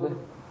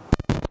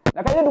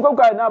 Na kanye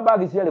ndukauka na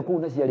bagi ciale ku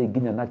na ciale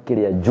nginya na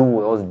kiria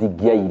juwe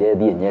osdigia ire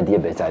thie nyendie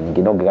mbeca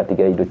nyingi no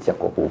ngigatigira indo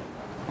ciakwa ku.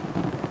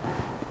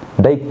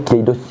 Ndaikia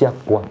indo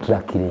ciakwa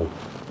turakire.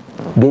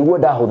 Ngeigua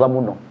ndahutha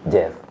muno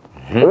Jeff.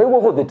 Wewe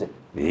uhuthite.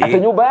 Ate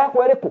nyumba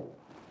yako eriku?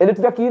 Ele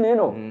turakine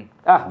ino.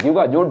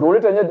 Ngiuga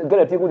ndurite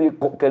ngeretie kuthi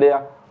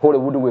kiria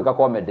Hollywood gwika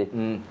comedy.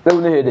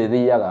 Riu ni hindi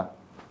thiaga.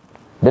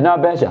 Ndina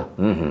mbeca.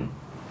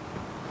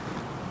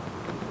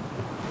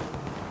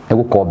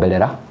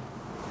 Egukomberera.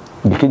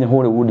 Bikinya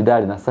Hollywood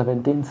ndari na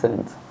 17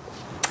 cents.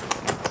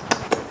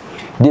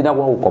 Ndina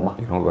gwa gukoma.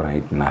 You're not gonna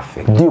eat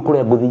nothing. Ndio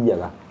kule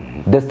nguthiaga.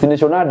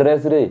 Destination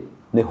address ri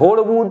ni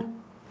Hollywood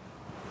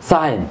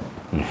sign.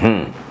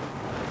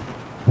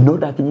 No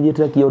ndakinyirie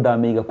traki yo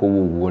ndamiga ku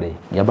uguo ri.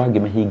 Nyamba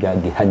ngimehinga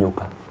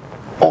ngihanyuka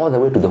all the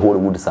way to the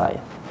Hollywood sign.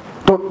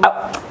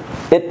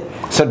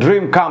 It's a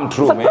dream come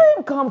true, man. It's a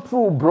dream come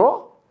true,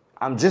 bro.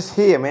 I'm just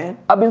here, man.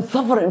 I've been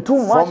suffering too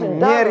much from in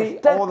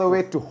NYERI all the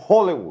way to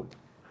Hollywood.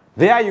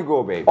 There you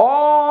go, baby.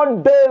 All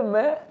day,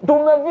 man.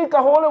 Tumefika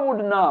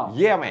Hollywood now.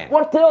 Yeah, man.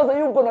 What else are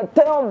you gonna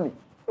tell me?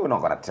 You're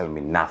not gonna tell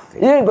me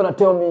nothing. You ain't gonna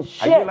tell me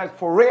shit. Are you like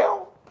for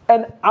real?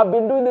 And I've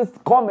been doing this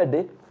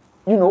comedy,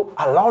 you know,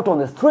 a lot on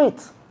the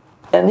streets.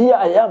 And here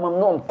I am,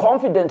 I'm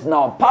confident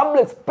now.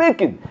 Public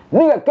speaking.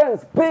 Nigga can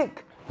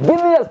speak. Give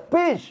me a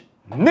speech.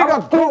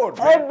 Nigga good.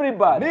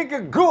 Everybody.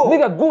 Nigga good.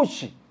 Nigga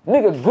Gucci.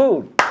 Nigga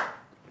good.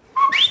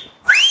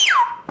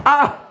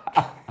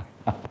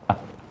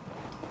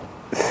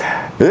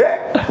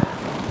 Yeah.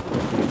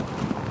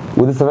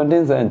 With the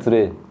 17 cents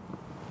today.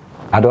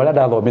 Adola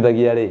da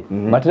thomithagia ri.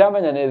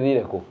 Matiramenya ne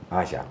thire ku.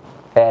 Acha.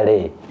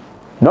 Eri.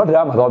 No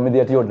drama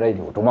thomithia ti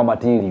online utuma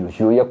material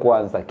ciuria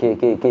kwanza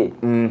KKK.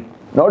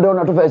 No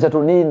ndona tubeca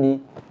tunini.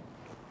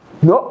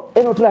 No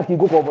eno turaki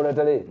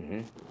ngukomborete ri.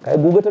 Kai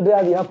ngugete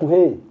ndirathi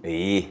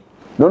hakuhi.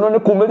 No ni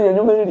kumeria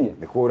nyumiririe.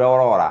 Ni kura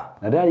orora.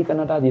 Na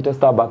ndarikana tathiite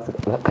Starbucks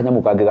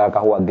kanyamu kangi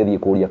gakahwa ngithie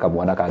kuria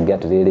kamwana kangi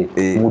atiriri.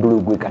 Mundu riu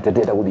gwika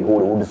teteta guthi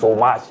Hollywood so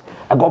much.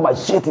 I got my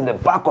shit in the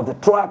back of the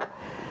truck.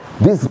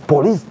 These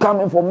police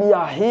coming for me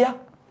are here.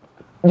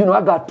 You know,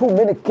 I got too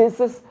many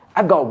cases.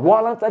 I got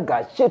warrants. I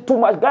got shit, too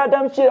much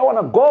goddamn shit. I want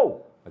to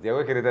go.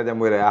 Matiagwikirite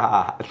jamwire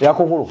ya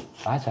kuguru.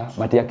 Acha,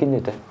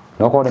 matiakinyite.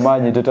 Noko ni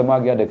manyitite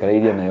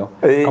magiandikairie nayo.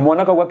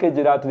 Kamwana kagwa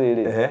kinjira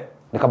atiriri.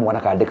 Ni kamwana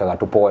kandikaga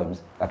tu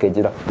poems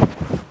akinjira.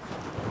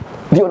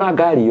 Ndio na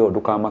ngari yo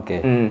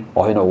ndukamake.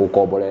 O hino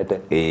gukomborete.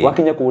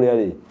 Wakinya kuria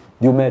ri,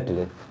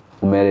 ndiumetire.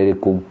 Umerere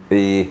ku.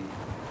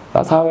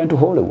 That's how I went to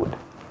Hollywood.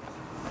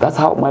 That's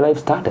how my life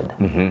started.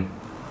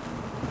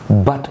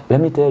 But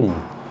let me tell you,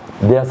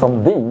 there are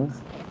some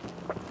things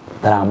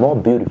that are more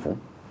beautiful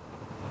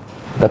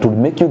that would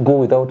make you go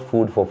without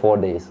food for 4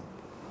 days.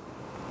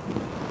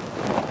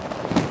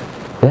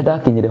 They're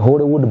dark in the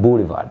Hollywood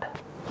Boulevard,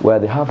 where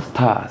they have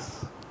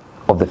stars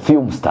of the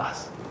film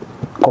stars,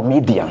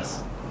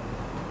 comedians,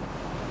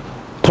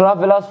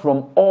 travelers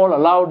from all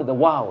around the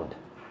world,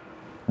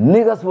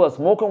 niggas who are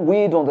smoking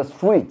weed on the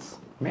streets,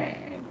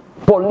 man,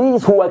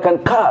 police who I can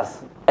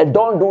curse and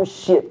don't do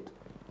shit.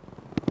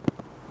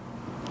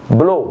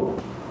 Blow,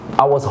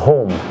 I was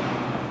home.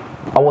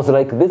 I was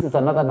like, this is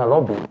another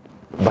Nairobi,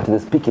 but they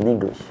speak in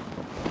English.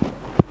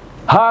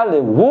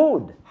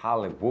 Hollywood.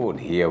 Hollywood,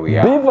 here we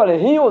are. Beverly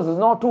Hills is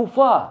not too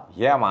far.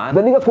 Yeah, man.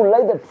 The nigga could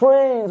ride the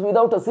trains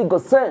without a single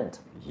cent.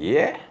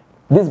 Yeah.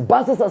 These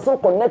buses are so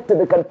connected,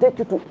 they can take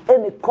you to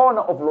any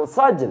corner of Los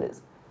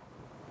Angeles.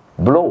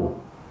 Blow,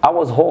 I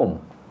was home.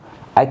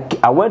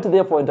 I went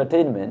there for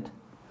entertainment,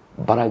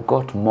 but I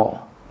got more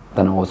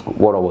than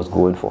what I was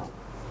going for.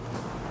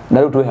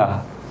 Now to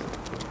her.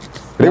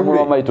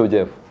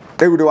 Jeff.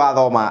 Riu ndi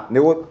wathoma ni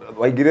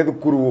waingire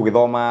thukuru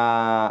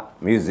ugithoma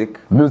music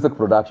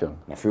production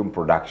na film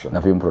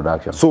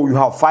production. So you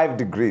have 5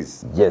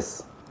 degrees.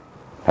 Yes.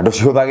 Ando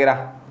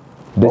cihuthagira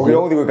ogira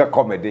uthi gwika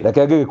comedy.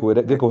 Reke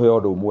ngikuhe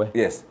undu umwe.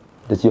 Yes.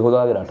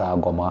 Ndicihuthagira ta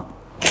ngoma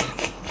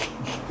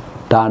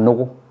ta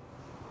nugu.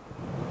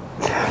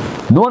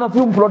 No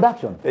film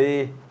production.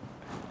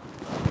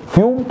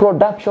 Film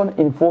production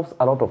involves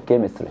a lot of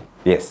chemistry.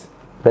 Yes.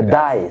 The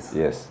dyes.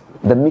 Yes.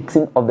 The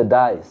mixing of the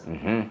dyes.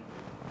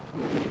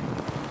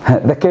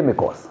 The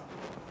chemicals.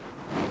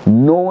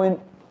 Knowing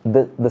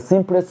the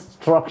simplest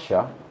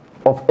structure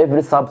of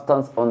every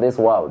substance on this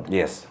world.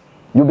 Yes.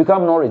 You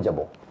become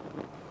knowledgeable.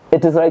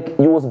 It is like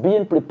you was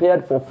being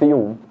prepared for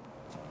film.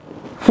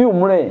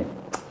 Film re.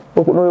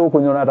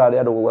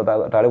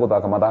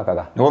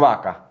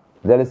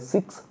 There is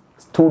 6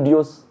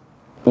 studios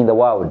in the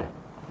world.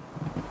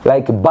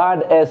 Like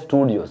bad air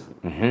studios.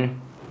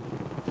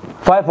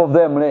 5 of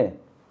them re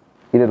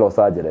in Los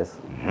Angeles.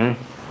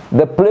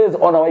 The place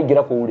on our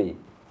gira kuri.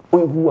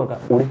 uiguaga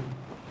uri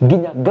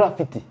nginya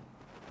graffiti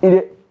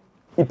ile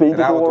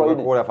ipeite ko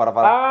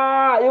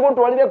igo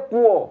twalire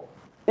kuo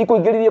iko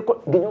igeririe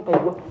nginya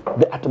ukaigua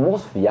the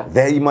atmosphere,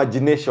 the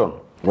imagination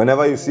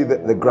whenever you see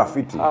the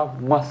graffiti. I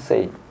must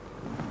say.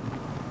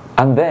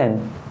 And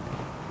then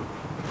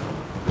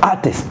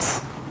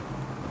artists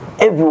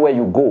everywhere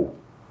you go,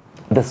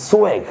 the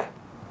swag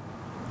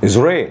is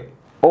real.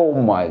 Oh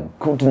my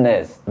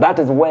goodness, that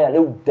is where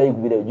you take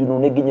with you know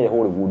neginyere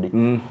Hollywood.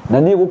 Na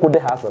ni gukunde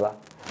hasala.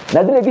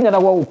 Na ndire ginya na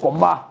gwa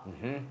gukoma.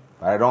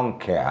 I don't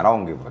care. I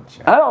don't give a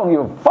shit. I don't give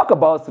a fuck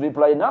about sleep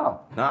right now.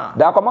 Nah.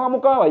 Da komaga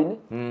mukawa-ini.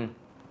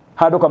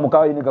 Hadoka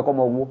mukawa-ini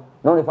gakoma uguo.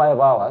 No only 5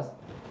 hours.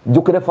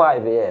 Jukire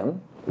 5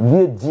 a.m.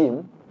 The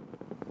gym.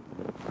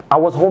 I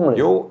was homeless.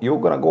 You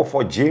gonna go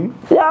for gym?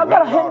 Yeah, I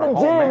gotta hit the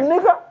gym,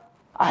 nigga.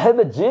 I hit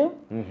the gym.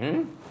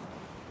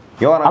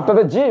 After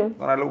the gym,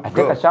 I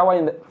take a shower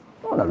in the.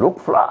 I wanna look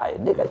fly,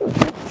 nigga.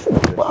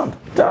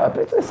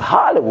 It's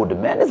Hollywood,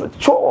 man. It's a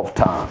show of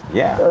time.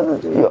 Yeah.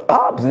 Your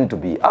abs need to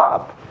be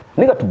up,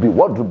 nigga. To be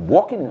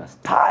walking in a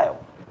style.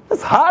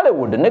 It's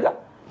Hollywood, nigga.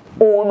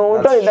 Oh no,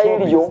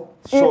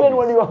 even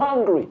when you're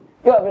hungry,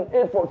 you haven't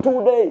ate for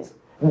 2 days.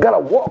 You gotta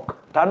walk.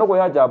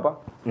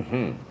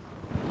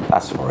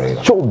 That's for real.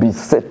 Showbiz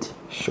set.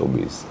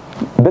 Showbiz.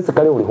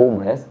 Basically, we're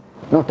homeless.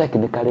 Not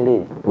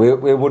technically. We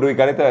would do it.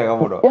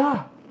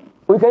 Yeah.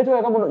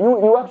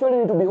 You actually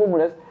need to be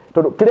homeless.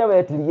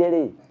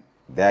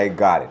 There you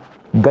got it.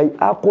 Guy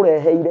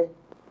akureheire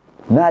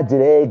na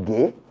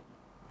jirege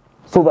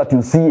so that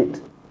you see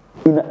it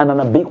in an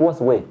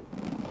ambiguous way.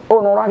 Oh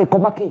no, ragi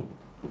komaki.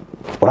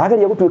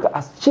 Orageria gutuika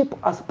as cheap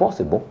as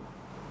possible.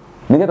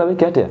 Nigetha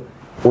wike atia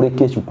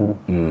urekie shukuru.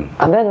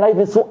 And then life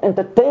is so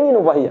entertaining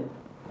over here.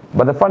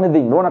 But the funny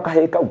thing, no na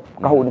kahoni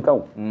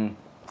kau.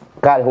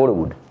 Kale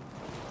Hollywood.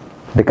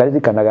 The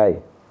Karirikana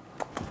guy.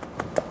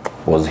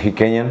 Was he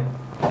Kenyan?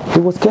 He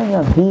was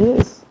Kenyan. He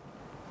is.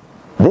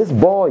 This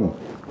boy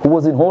who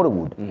was in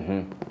Hollywood,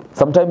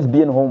 sometimes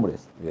being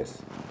homeless.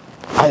 Yes.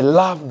 I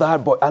love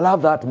that boy. I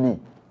love that me.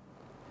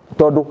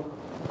 Todo,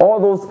 all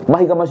those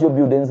Mahigamasho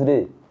buildings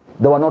today,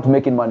 they were not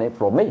making money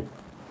from me.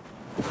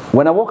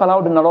 When I walk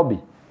around in the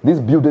lobby, these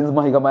buildings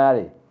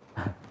Mahigamayare,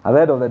 at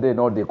the end of the day,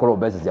 no, they call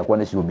basis.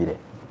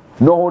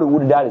 No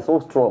Hollywood that is so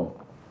strong.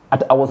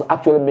 I was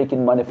actually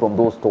making money from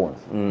those stones.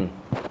 And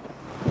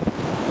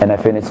I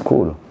finished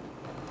school.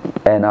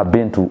 And I've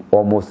been to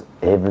almost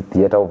every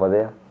theater over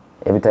there.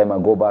 Every time I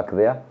go back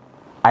there,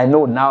 I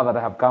know now that I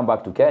have come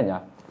back to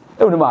Kenya,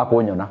 oh, we know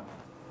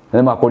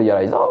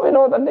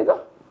that nigga.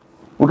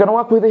 We can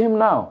work with him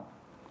now.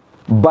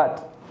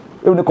 But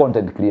in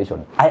content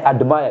creation, I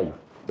admire you.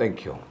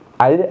 Thank you.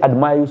 I really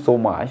admire you so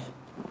much.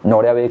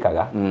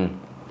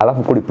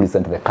 Alafu ku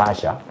represent the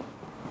culture.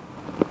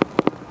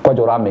 Kwa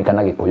jora meka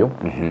na Gikuyu.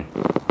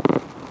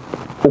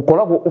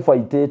 Ukoragwo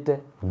ufaitete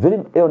very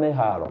ene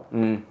haro.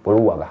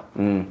 Uruwaga.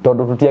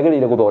 Tondu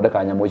tutiagirire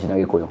guthondeka nyamũ ici na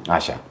Gikuyu.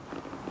 Acha.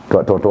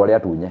 Twaria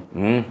tunye.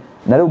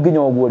 Na riu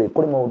nginya uguo ri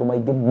kuri maundu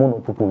maingi muno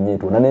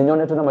tutunyitwo na ni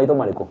nyonete na maitho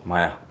mariko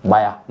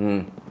maya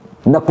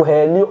na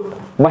kuhenio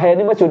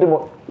maheni macio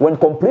ndimo when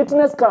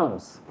completeness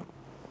comes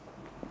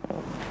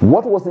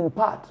what was in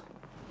part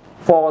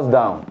falls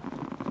down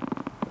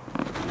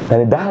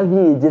and dathi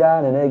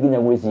njira nene nginya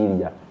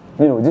gwiciria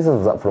this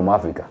is from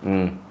Africa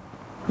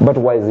but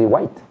why is he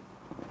white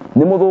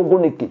ni muthungu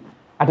niki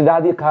ati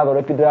dathi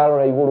kathore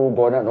kidirarora iguru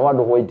ngona no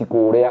andu white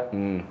kuria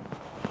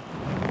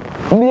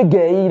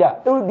Nigeira,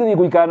 ugiri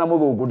guikana na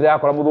muthungu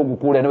ndirakora muthungu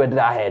kuria niwe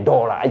ndirahe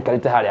 $1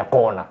 aikarite haria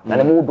kona na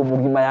ni mundu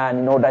mugima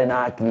yani no ndai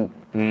na akiri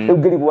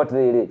ugiri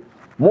gwatiriri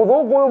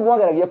muthungu uyu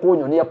mwageragia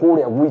kunyonia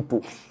kuria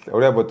gwitu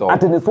uria boto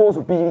ati ni so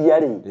superior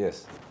ri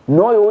yes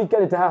no yo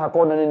ikarite haha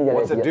kona ni nyare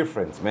what's the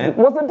difference man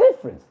what's the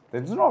difference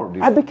there's no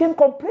difference I became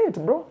complete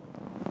bro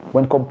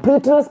when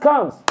completeness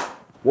comes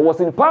what was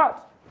in part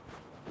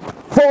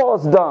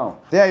falls down.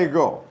 There you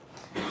go.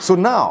 So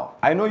now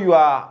I know you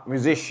are a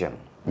musician.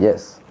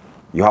 Yes.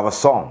 You have a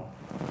song?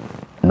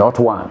 Not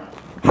one.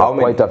 How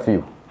many? Quite a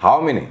few.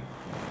 How many?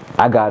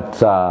 I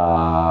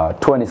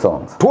got 20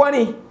 songs.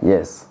 20?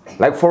 Yes.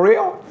 Like for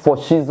real? For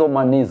Shizo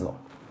Manizo.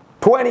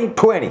 20?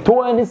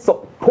 20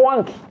 songs.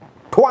 Twanky.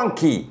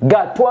 Twanky.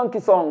 Got twanky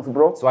songs,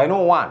 bro. So I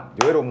know one.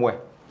 Joero mwe.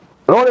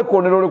 Role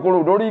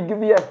kuru. Dori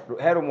givie.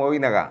 Hero mwe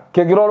inaga.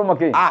 Kegiroro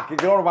maki.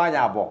 Kegiroro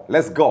manyabo.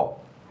 Let's go.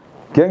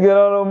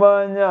 Kegiroro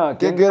manya.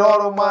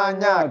 Kegiroro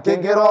manya.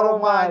 Kegiroro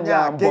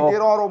manya.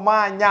 Kegiroro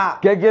manya.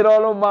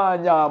 Kegiroro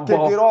manya.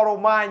 Kegiroro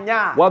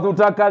manya.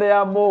 Wadhutakale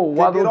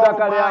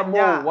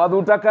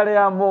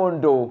ya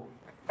mondo.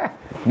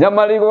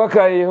 Nyamaligo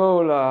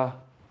kaihula.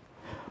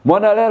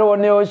 Mwana lero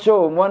ni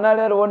osho. Mwana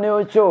lero ni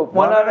osho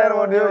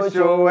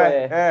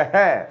we.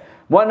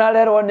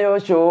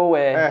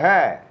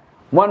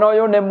 Mwana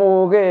oyo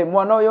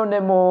ne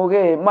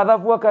muge.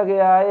 Mathafu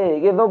akagea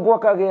githungu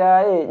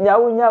akagea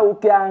nyau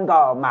kia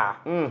ngoma.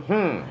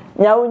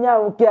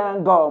 Nyau kia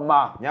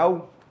ngoma.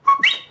 Nyau.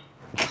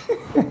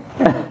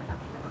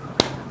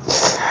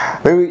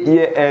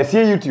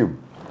 See YouTube.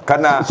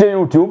 See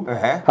YouTube.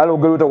 Hello,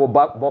 go to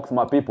box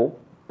my people.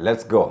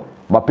 Let's go.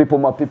 My people,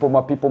 my people,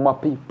 my people, my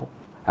people.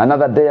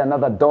 Another day,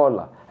 another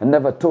dollar. I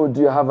never told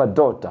you I have a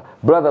daughter.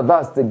 Brother,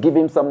 that's to give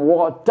him some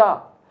water.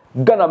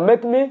 Gonna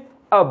make me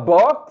a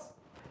box?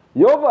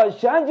 You're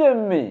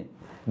changing me.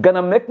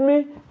 Gonna make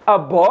me a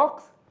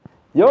box?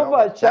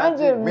 You're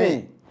changing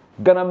me.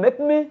 Gonna make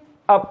me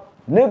a...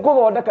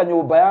 Nigulo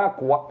kanyuba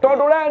yako.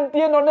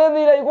 Todolenti no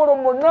nevira igoro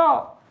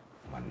muno.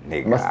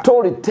 I'm a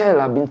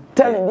storyteller. I've been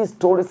telling these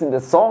stories in the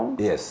song.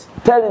 Yes.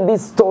 Telling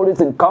these stories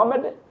in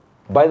comedy.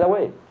 By the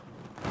way,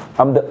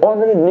 I'm the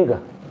only nigga,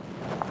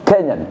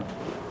 Kenyan,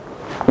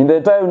 in the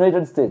entire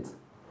United States,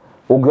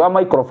 who got a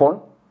microphone,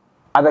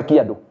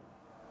 Adakiado.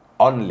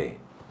 Only.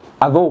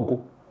 Adogo,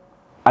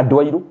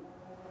 Adwairu,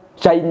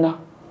 China,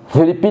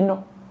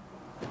 Filipino,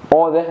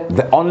 all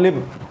the only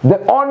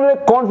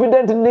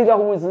confident nigga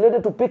who is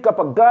ready to pick up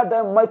a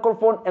goddamn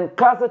microphone and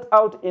cast it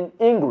out in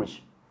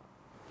English.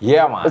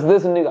 Yeah, man. It's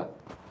this nigga.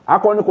 I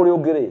can't call you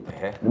gay.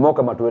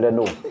 Nimoka matwele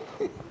no.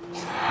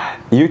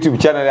 YouTube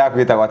channel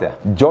yako itakuwa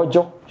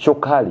Jojo Show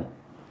Cali.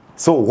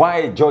 So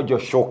why Jojo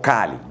Show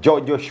Cali?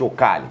 Jojo Show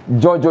Cali.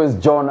 Jojo is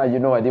Jonah. You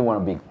know, I didn't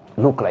want to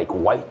look like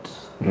white.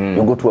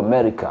 You go to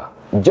America.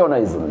 Jonah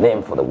is a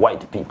name for the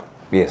white people.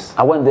 Yes.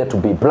 I went there to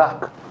be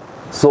black.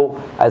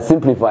 So I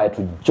simplified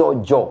to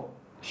Jojo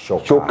Show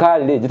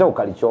Cali. Jita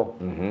ukali cho.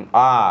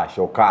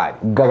 Show Cali.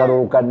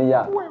 Gagaro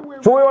ukania.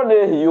 Chuyo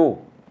ne hiyo.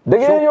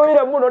 Dege hiyo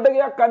ile muno dege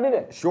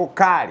yakanile. Show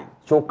Cali.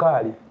 Show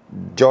Cali.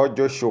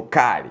 Jojo Show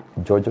Cali.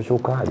 Jojo Show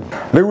Cali.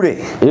 Leure.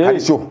 Kali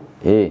show.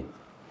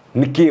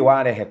 Niki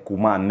warehe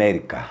kuma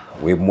America.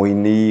 We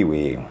muini,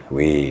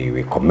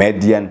 we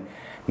comedian.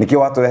 Niki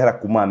watu rehera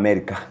kuma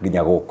America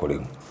nginya goko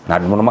riu. Na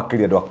muno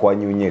makiri andu akwa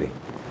nyunyire.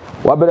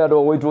 Wabere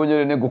andu gwitu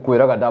nyire ni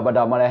ngukwiraga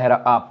ndabada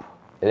marehera app.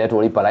 Ile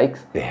tu lipa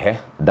likes.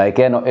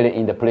 Daikeno ile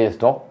in the Play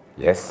Store.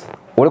 Yes.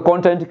 Uri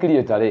content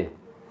creator ri.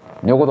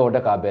 Ni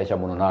uguthondeka mbeca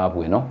muno na app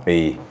ino.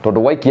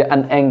 Tondu waikia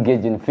an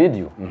engaging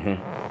video.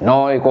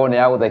 No iko ne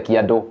ya guthekia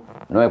andu.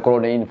 No iko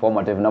ne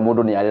informative na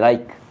mundu ni ali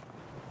like.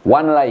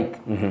 One like,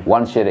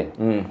 1 shilling.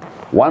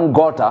 One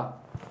gota,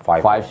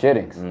 5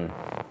 shillings.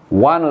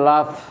 One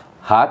laugh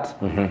heart,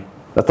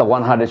 that's a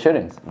 100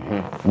 shillings.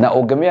 Na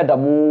ugemea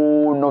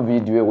damu no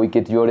video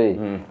wiketi yore,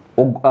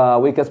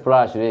 wike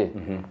splash re,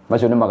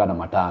 macho ni magana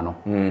matano.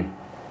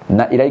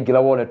 Na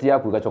iraigira wallet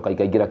yaku igachoka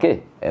ikaigira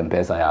ke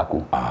M-Pesa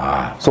yaku.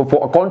 So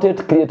for a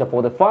content creator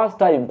for the first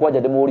time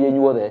kwaja demori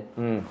enyuothe.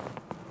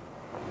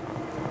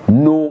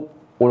 No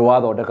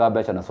ulwathondeka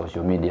mbeca na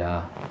social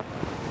media.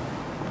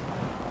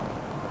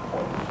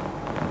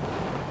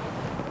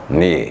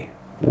 Nee.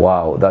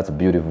 Wow, that's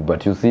beautiful.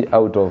 But you see,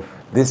 out of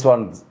these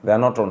ones, they are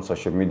not on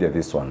social media.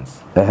 These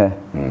ones,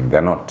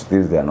 they're not.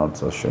 They are not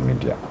social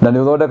media. Na ni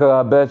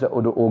uthondekaga mbeca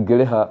undu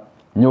ungireha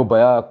nyumba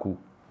yaku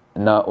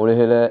na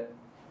urehere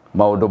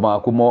maundu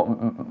maku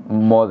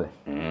mothe.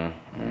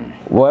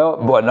 Well,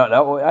 but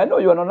I know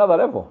you are on another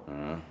level.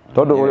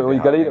 Tondu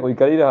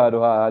uikarire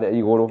handu haha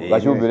iguru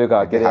gacumbire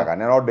gake haga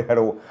ne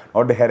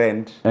no de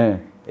herend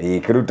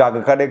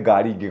kirutaga kade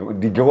ngari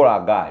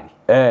ndingigura ngari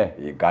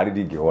ngari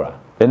ndingigura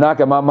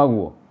enake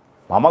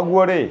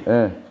mamaguo ri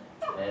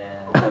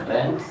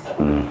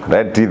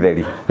rent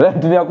theri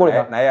rent ni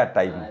akuriha na ya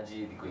time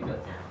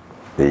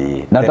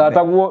na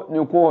tataguo ni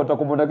ukuhota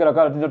kumunekera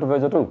kana tinda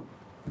tubeca tu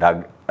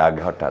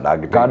ndangihota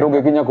kandu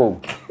ngikinya ku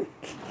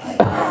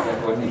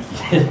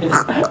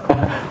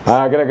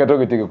kira gato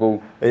gitike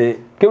ku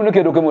kiu ni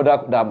kindu kimwe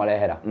da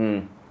marehera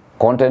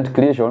content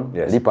creation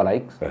lipa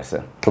likes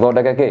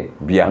tuthondeke ke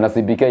na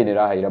CBK ni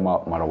rahaire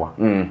marwa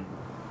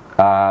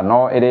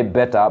no it is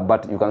better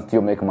but you can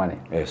still make money.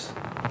 Yes.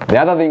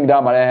 The other thing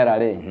da marehera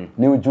ri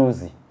ni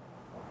ujuzi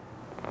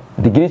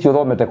degree cio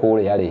thomete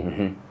kuria ri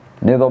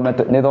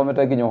ni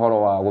thomete nginya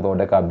horo wa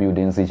guthondeka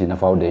buildings ici na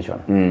foundation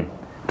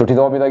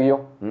tutithomithagio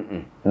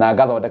na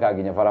ngathondeka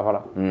nginya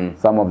barabara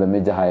some of the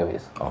major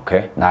highways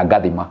na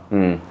ngathima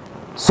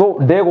so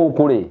ndego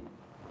kuri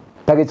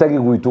tagicagi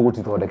gwitu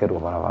gutithondeketwo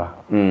barabara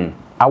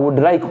I would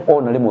like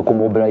on rimwe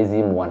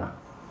kumobilize mwana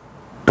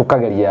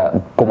tukageria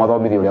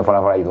kumathomithia uria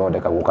barabara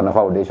ithondekagwo kana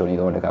foundation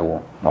ithondekagwo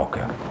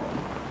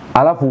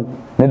alafu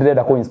ni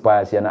ndirenda ku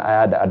inspire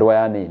ciana andu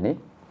aya nini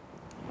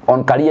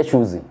on career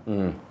choosing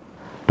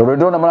tondu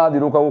ndona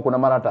marathiruka guku na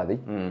maratathi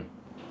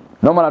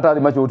no maratathi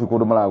macio uti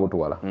kundu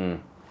maragutwara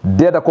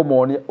ndenda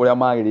kumuonia uria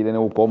magirire ni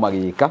gukorwo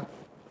magika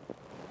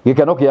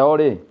gikeno kiao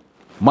ri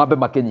mambe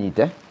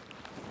makinyite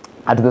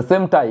at the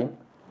same time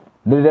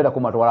ndirenda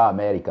kumatwara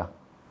America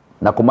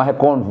na kumahe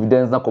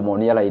confidence na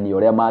kumuonia line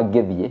uria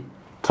mangithie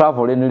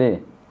traveling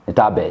ri ni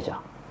ta mbeca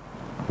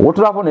go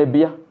travel ni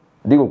bia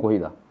ndigo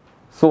kuhitha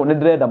so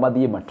ndirenda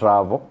mathie ma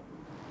travel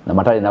na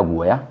matari na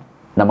guoya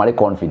na mari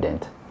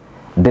confident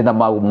ndina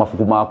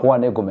mafuku makwa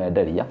ne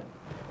ngumenderia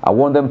I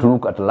want them to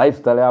look at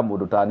lifestyle ya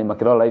mundu tani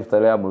makira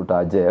lifestyle ya mundu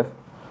ta Jeff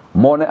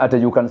mone at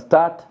you can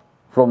start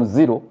from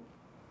zero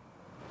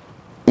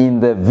in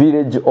the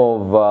village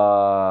of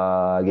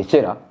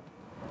Gechera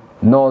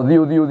no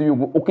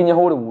thiu ukinya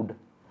Hollywood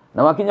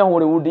na wakinya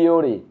Hollywood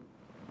yori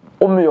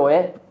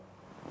umioe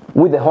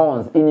with the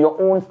horns in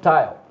your own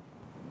style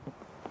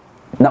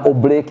na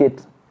break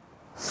it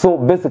So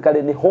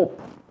basically the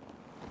hope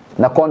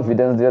na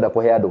confidence there that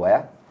kuhea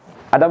doya.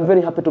 And I'm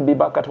very happy to be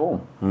back at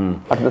home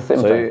at the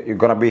same time. So you're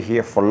going to be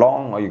here for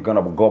long, or you're going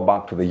to go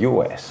back to the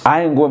US?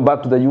 I ain't going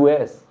back to the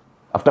US.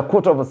 After a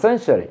quarter of a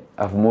century,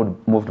 I've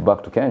moved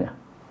back to Kenya.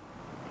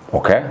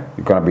 Okay,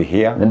 you're going to be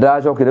here?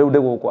 Ndachokire ude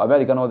guko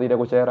America no thire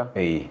gucera.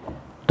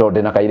 To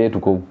ndina kairetu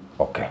kuu.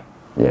 Okay.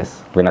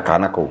 Yes. Wina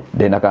kana kuu?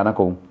 Ndina kana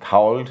kuu.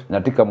 How old?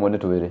 Natika mwene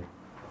twiri.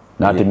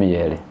 Na atimia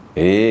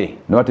ere.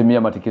 No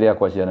atimia matikire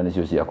yakwa ciana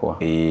nicio ciakwa.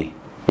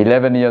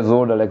 11 years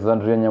old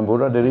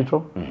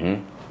𝓲𝓷𝓽𝓮𝓻𝓪𝓬𝓽.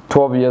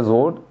 12 years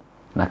old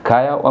na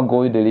Kaya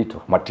Wangui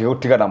Nderito.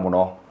 Matiutigana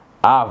muno.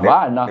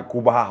 Vana.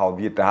 Nikuba haha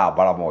uthiete haha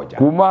bara moja.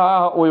 Kuma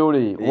haha uyu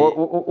ri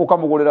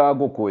ukamugurira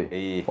nguku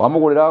ri.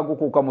 Wamugurira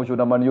nguku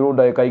ukamucuna maniuru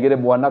ndagika igire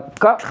mwana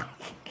ka.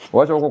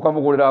 Wacoka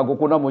ukamugurira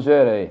nguku na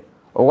mucere.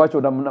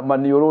 Ugacuna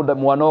maniuru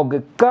mwana ungi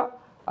ka.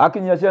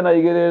 Akinyia ciana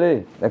igire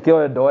ri.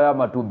 Rekio ndo ya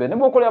matumbe. Ni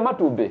mukuria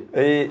matumbe.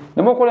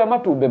 Ni mukuria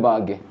matumbe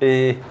bangi.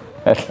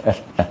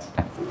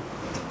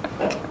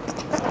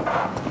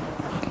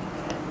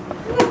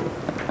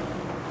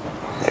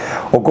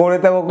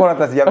 Ukorete gukora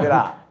ta cia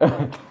mira.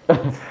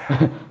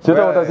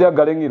 Cita utacia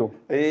ngarengiro.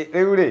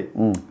 Riu ri.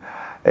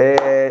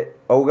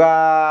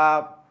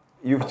 Uga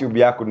YouTube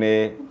yaku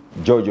ni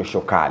Jojo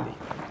Show Cali.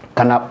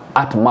 Kana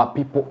at my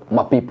people,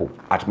 my people.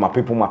 At my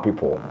people, my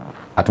people.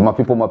 At my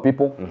people, my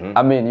people.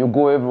 I mean, you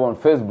go everyone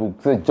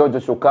Facebook, say Jojo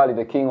Show Cali,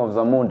 the king of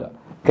Zamunda.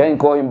 Can't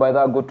call him by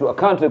that. Go to a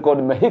country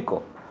called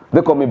Mexico.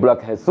 They call me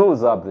Black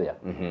Jesus up there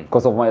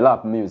because of my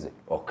rap music.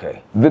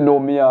 Okay. They know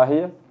me out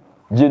here.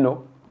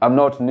 Gino, I'm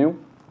not new.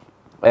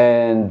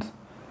 And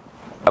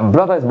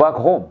brother is back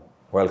home.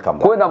 Welcome.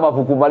 Kwena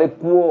mafuku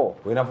malikuo.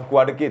 Wina fuku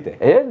adikite?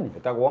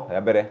 Itagwo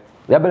ya bere.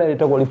 Ya bere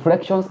itagwo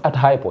Reflections at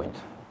High Point.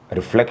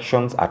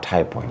 Reflections at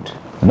High Point.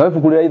 No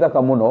ifuku ria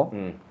ithaka muno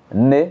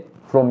ne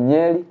From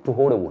NYERI to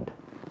Hollywood.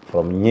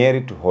 From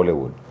NYERI to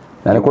Hollywood.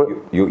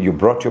 You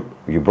brought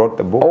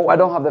the book? Oh, I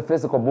don't have the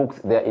physical books.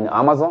 They're in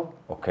Amazon.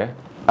 Okay.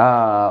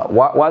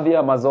 Wathi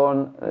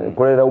Amazon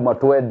kurera uma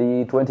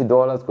 $20,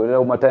 kurera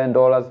uma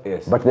 $10.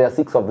 Yes. But there are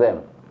 6 of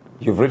them.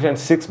 You've written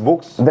 6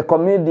 books? The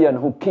comedian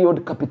who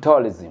killed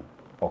capitalism.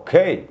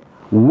 Okay.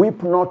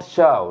 Weep not,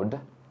 shout.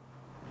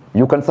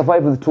 You can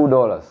survive with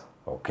 $2.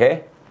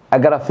 Okay. I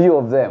got a few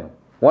of them.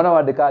 One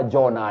of the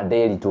John are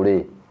daily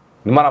today.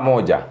 Ni mara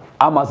moja.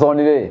 Amazon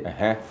ile.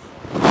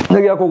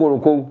 Ngia kuguru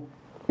ku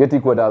geti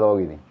kwenda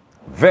thogini.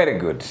 Very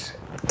good.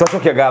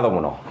 Twacokia ngatho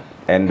muno.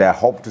 And I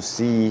hope to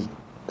see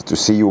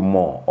you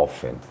more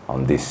often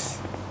on this.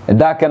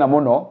 Ndakena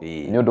muno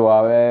ni undu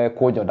wawe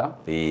kunyoda.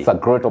 It's a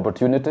great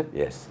opportunity.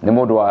 Yes. Ni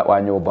mundu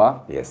wa nyumba.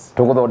 Yes.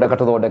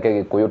 Tuguthondeke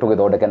Gikuyu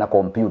tugithondeke na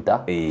computer.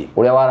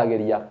 Uria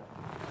warageria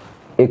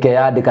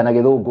ikeyandika na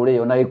githungu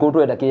rio na Gikuyu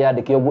twenda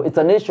kiyandike uguo. It's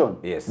a nation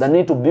that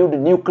need to build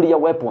nuclear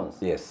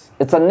weapons. Yes.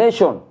 It's a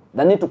nation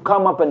that need to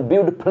come up and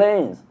build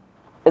planes.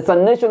 It's a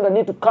nation that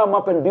need to come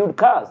up and build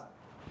cars.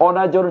 On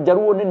a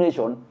Jaruoni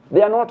nation,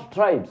 they are not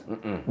tribes.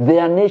 They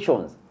are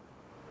nations.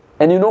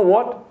 And you know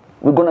what?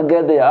 We're going to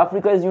get there.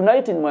 Africa is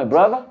uniting, my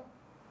brother.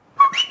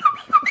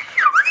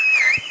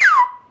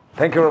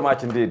 Thank you very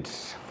much indeed.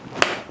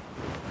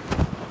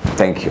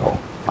 Thank you,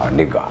 our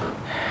nigga.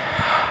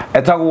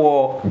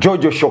 Etagwo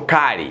Jojo Show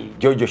Cali.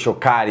 Jojo Show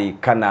Cali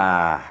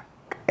kana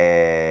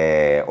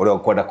ule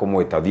ukwenda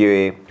kumwita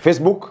thie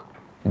Facebook,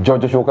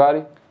 Jojo Show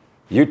Cali,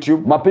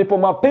 YouTube, my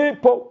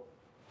people,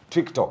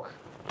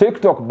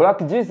 TikTok,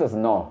 Black Jesus,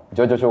 no,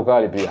 Jojo Show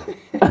Cali pia.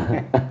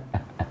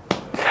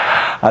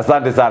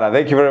 Asante sana.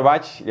 Thank you very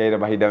much. Yaira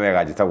mahida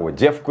mega jitagwo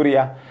Jeff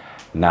Kuria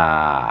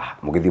na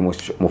mugithi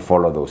mu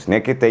follow those.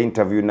 Nekete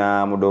interview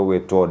na mudogo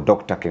eto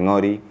Dr.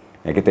 King'ori.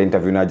 Nekete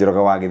interview na Njoroge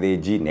wa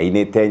Githĩnji na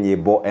inete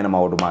nyimbo ena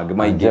maundu mangi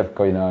maingi.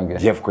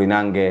 Jeff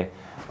Koinange.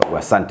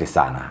 Asante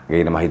sana.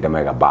 Yaira mahida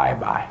mega. Bye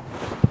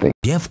bye.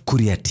 Jeff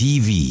Kuria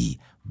TV,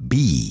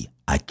 be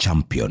a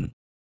champion.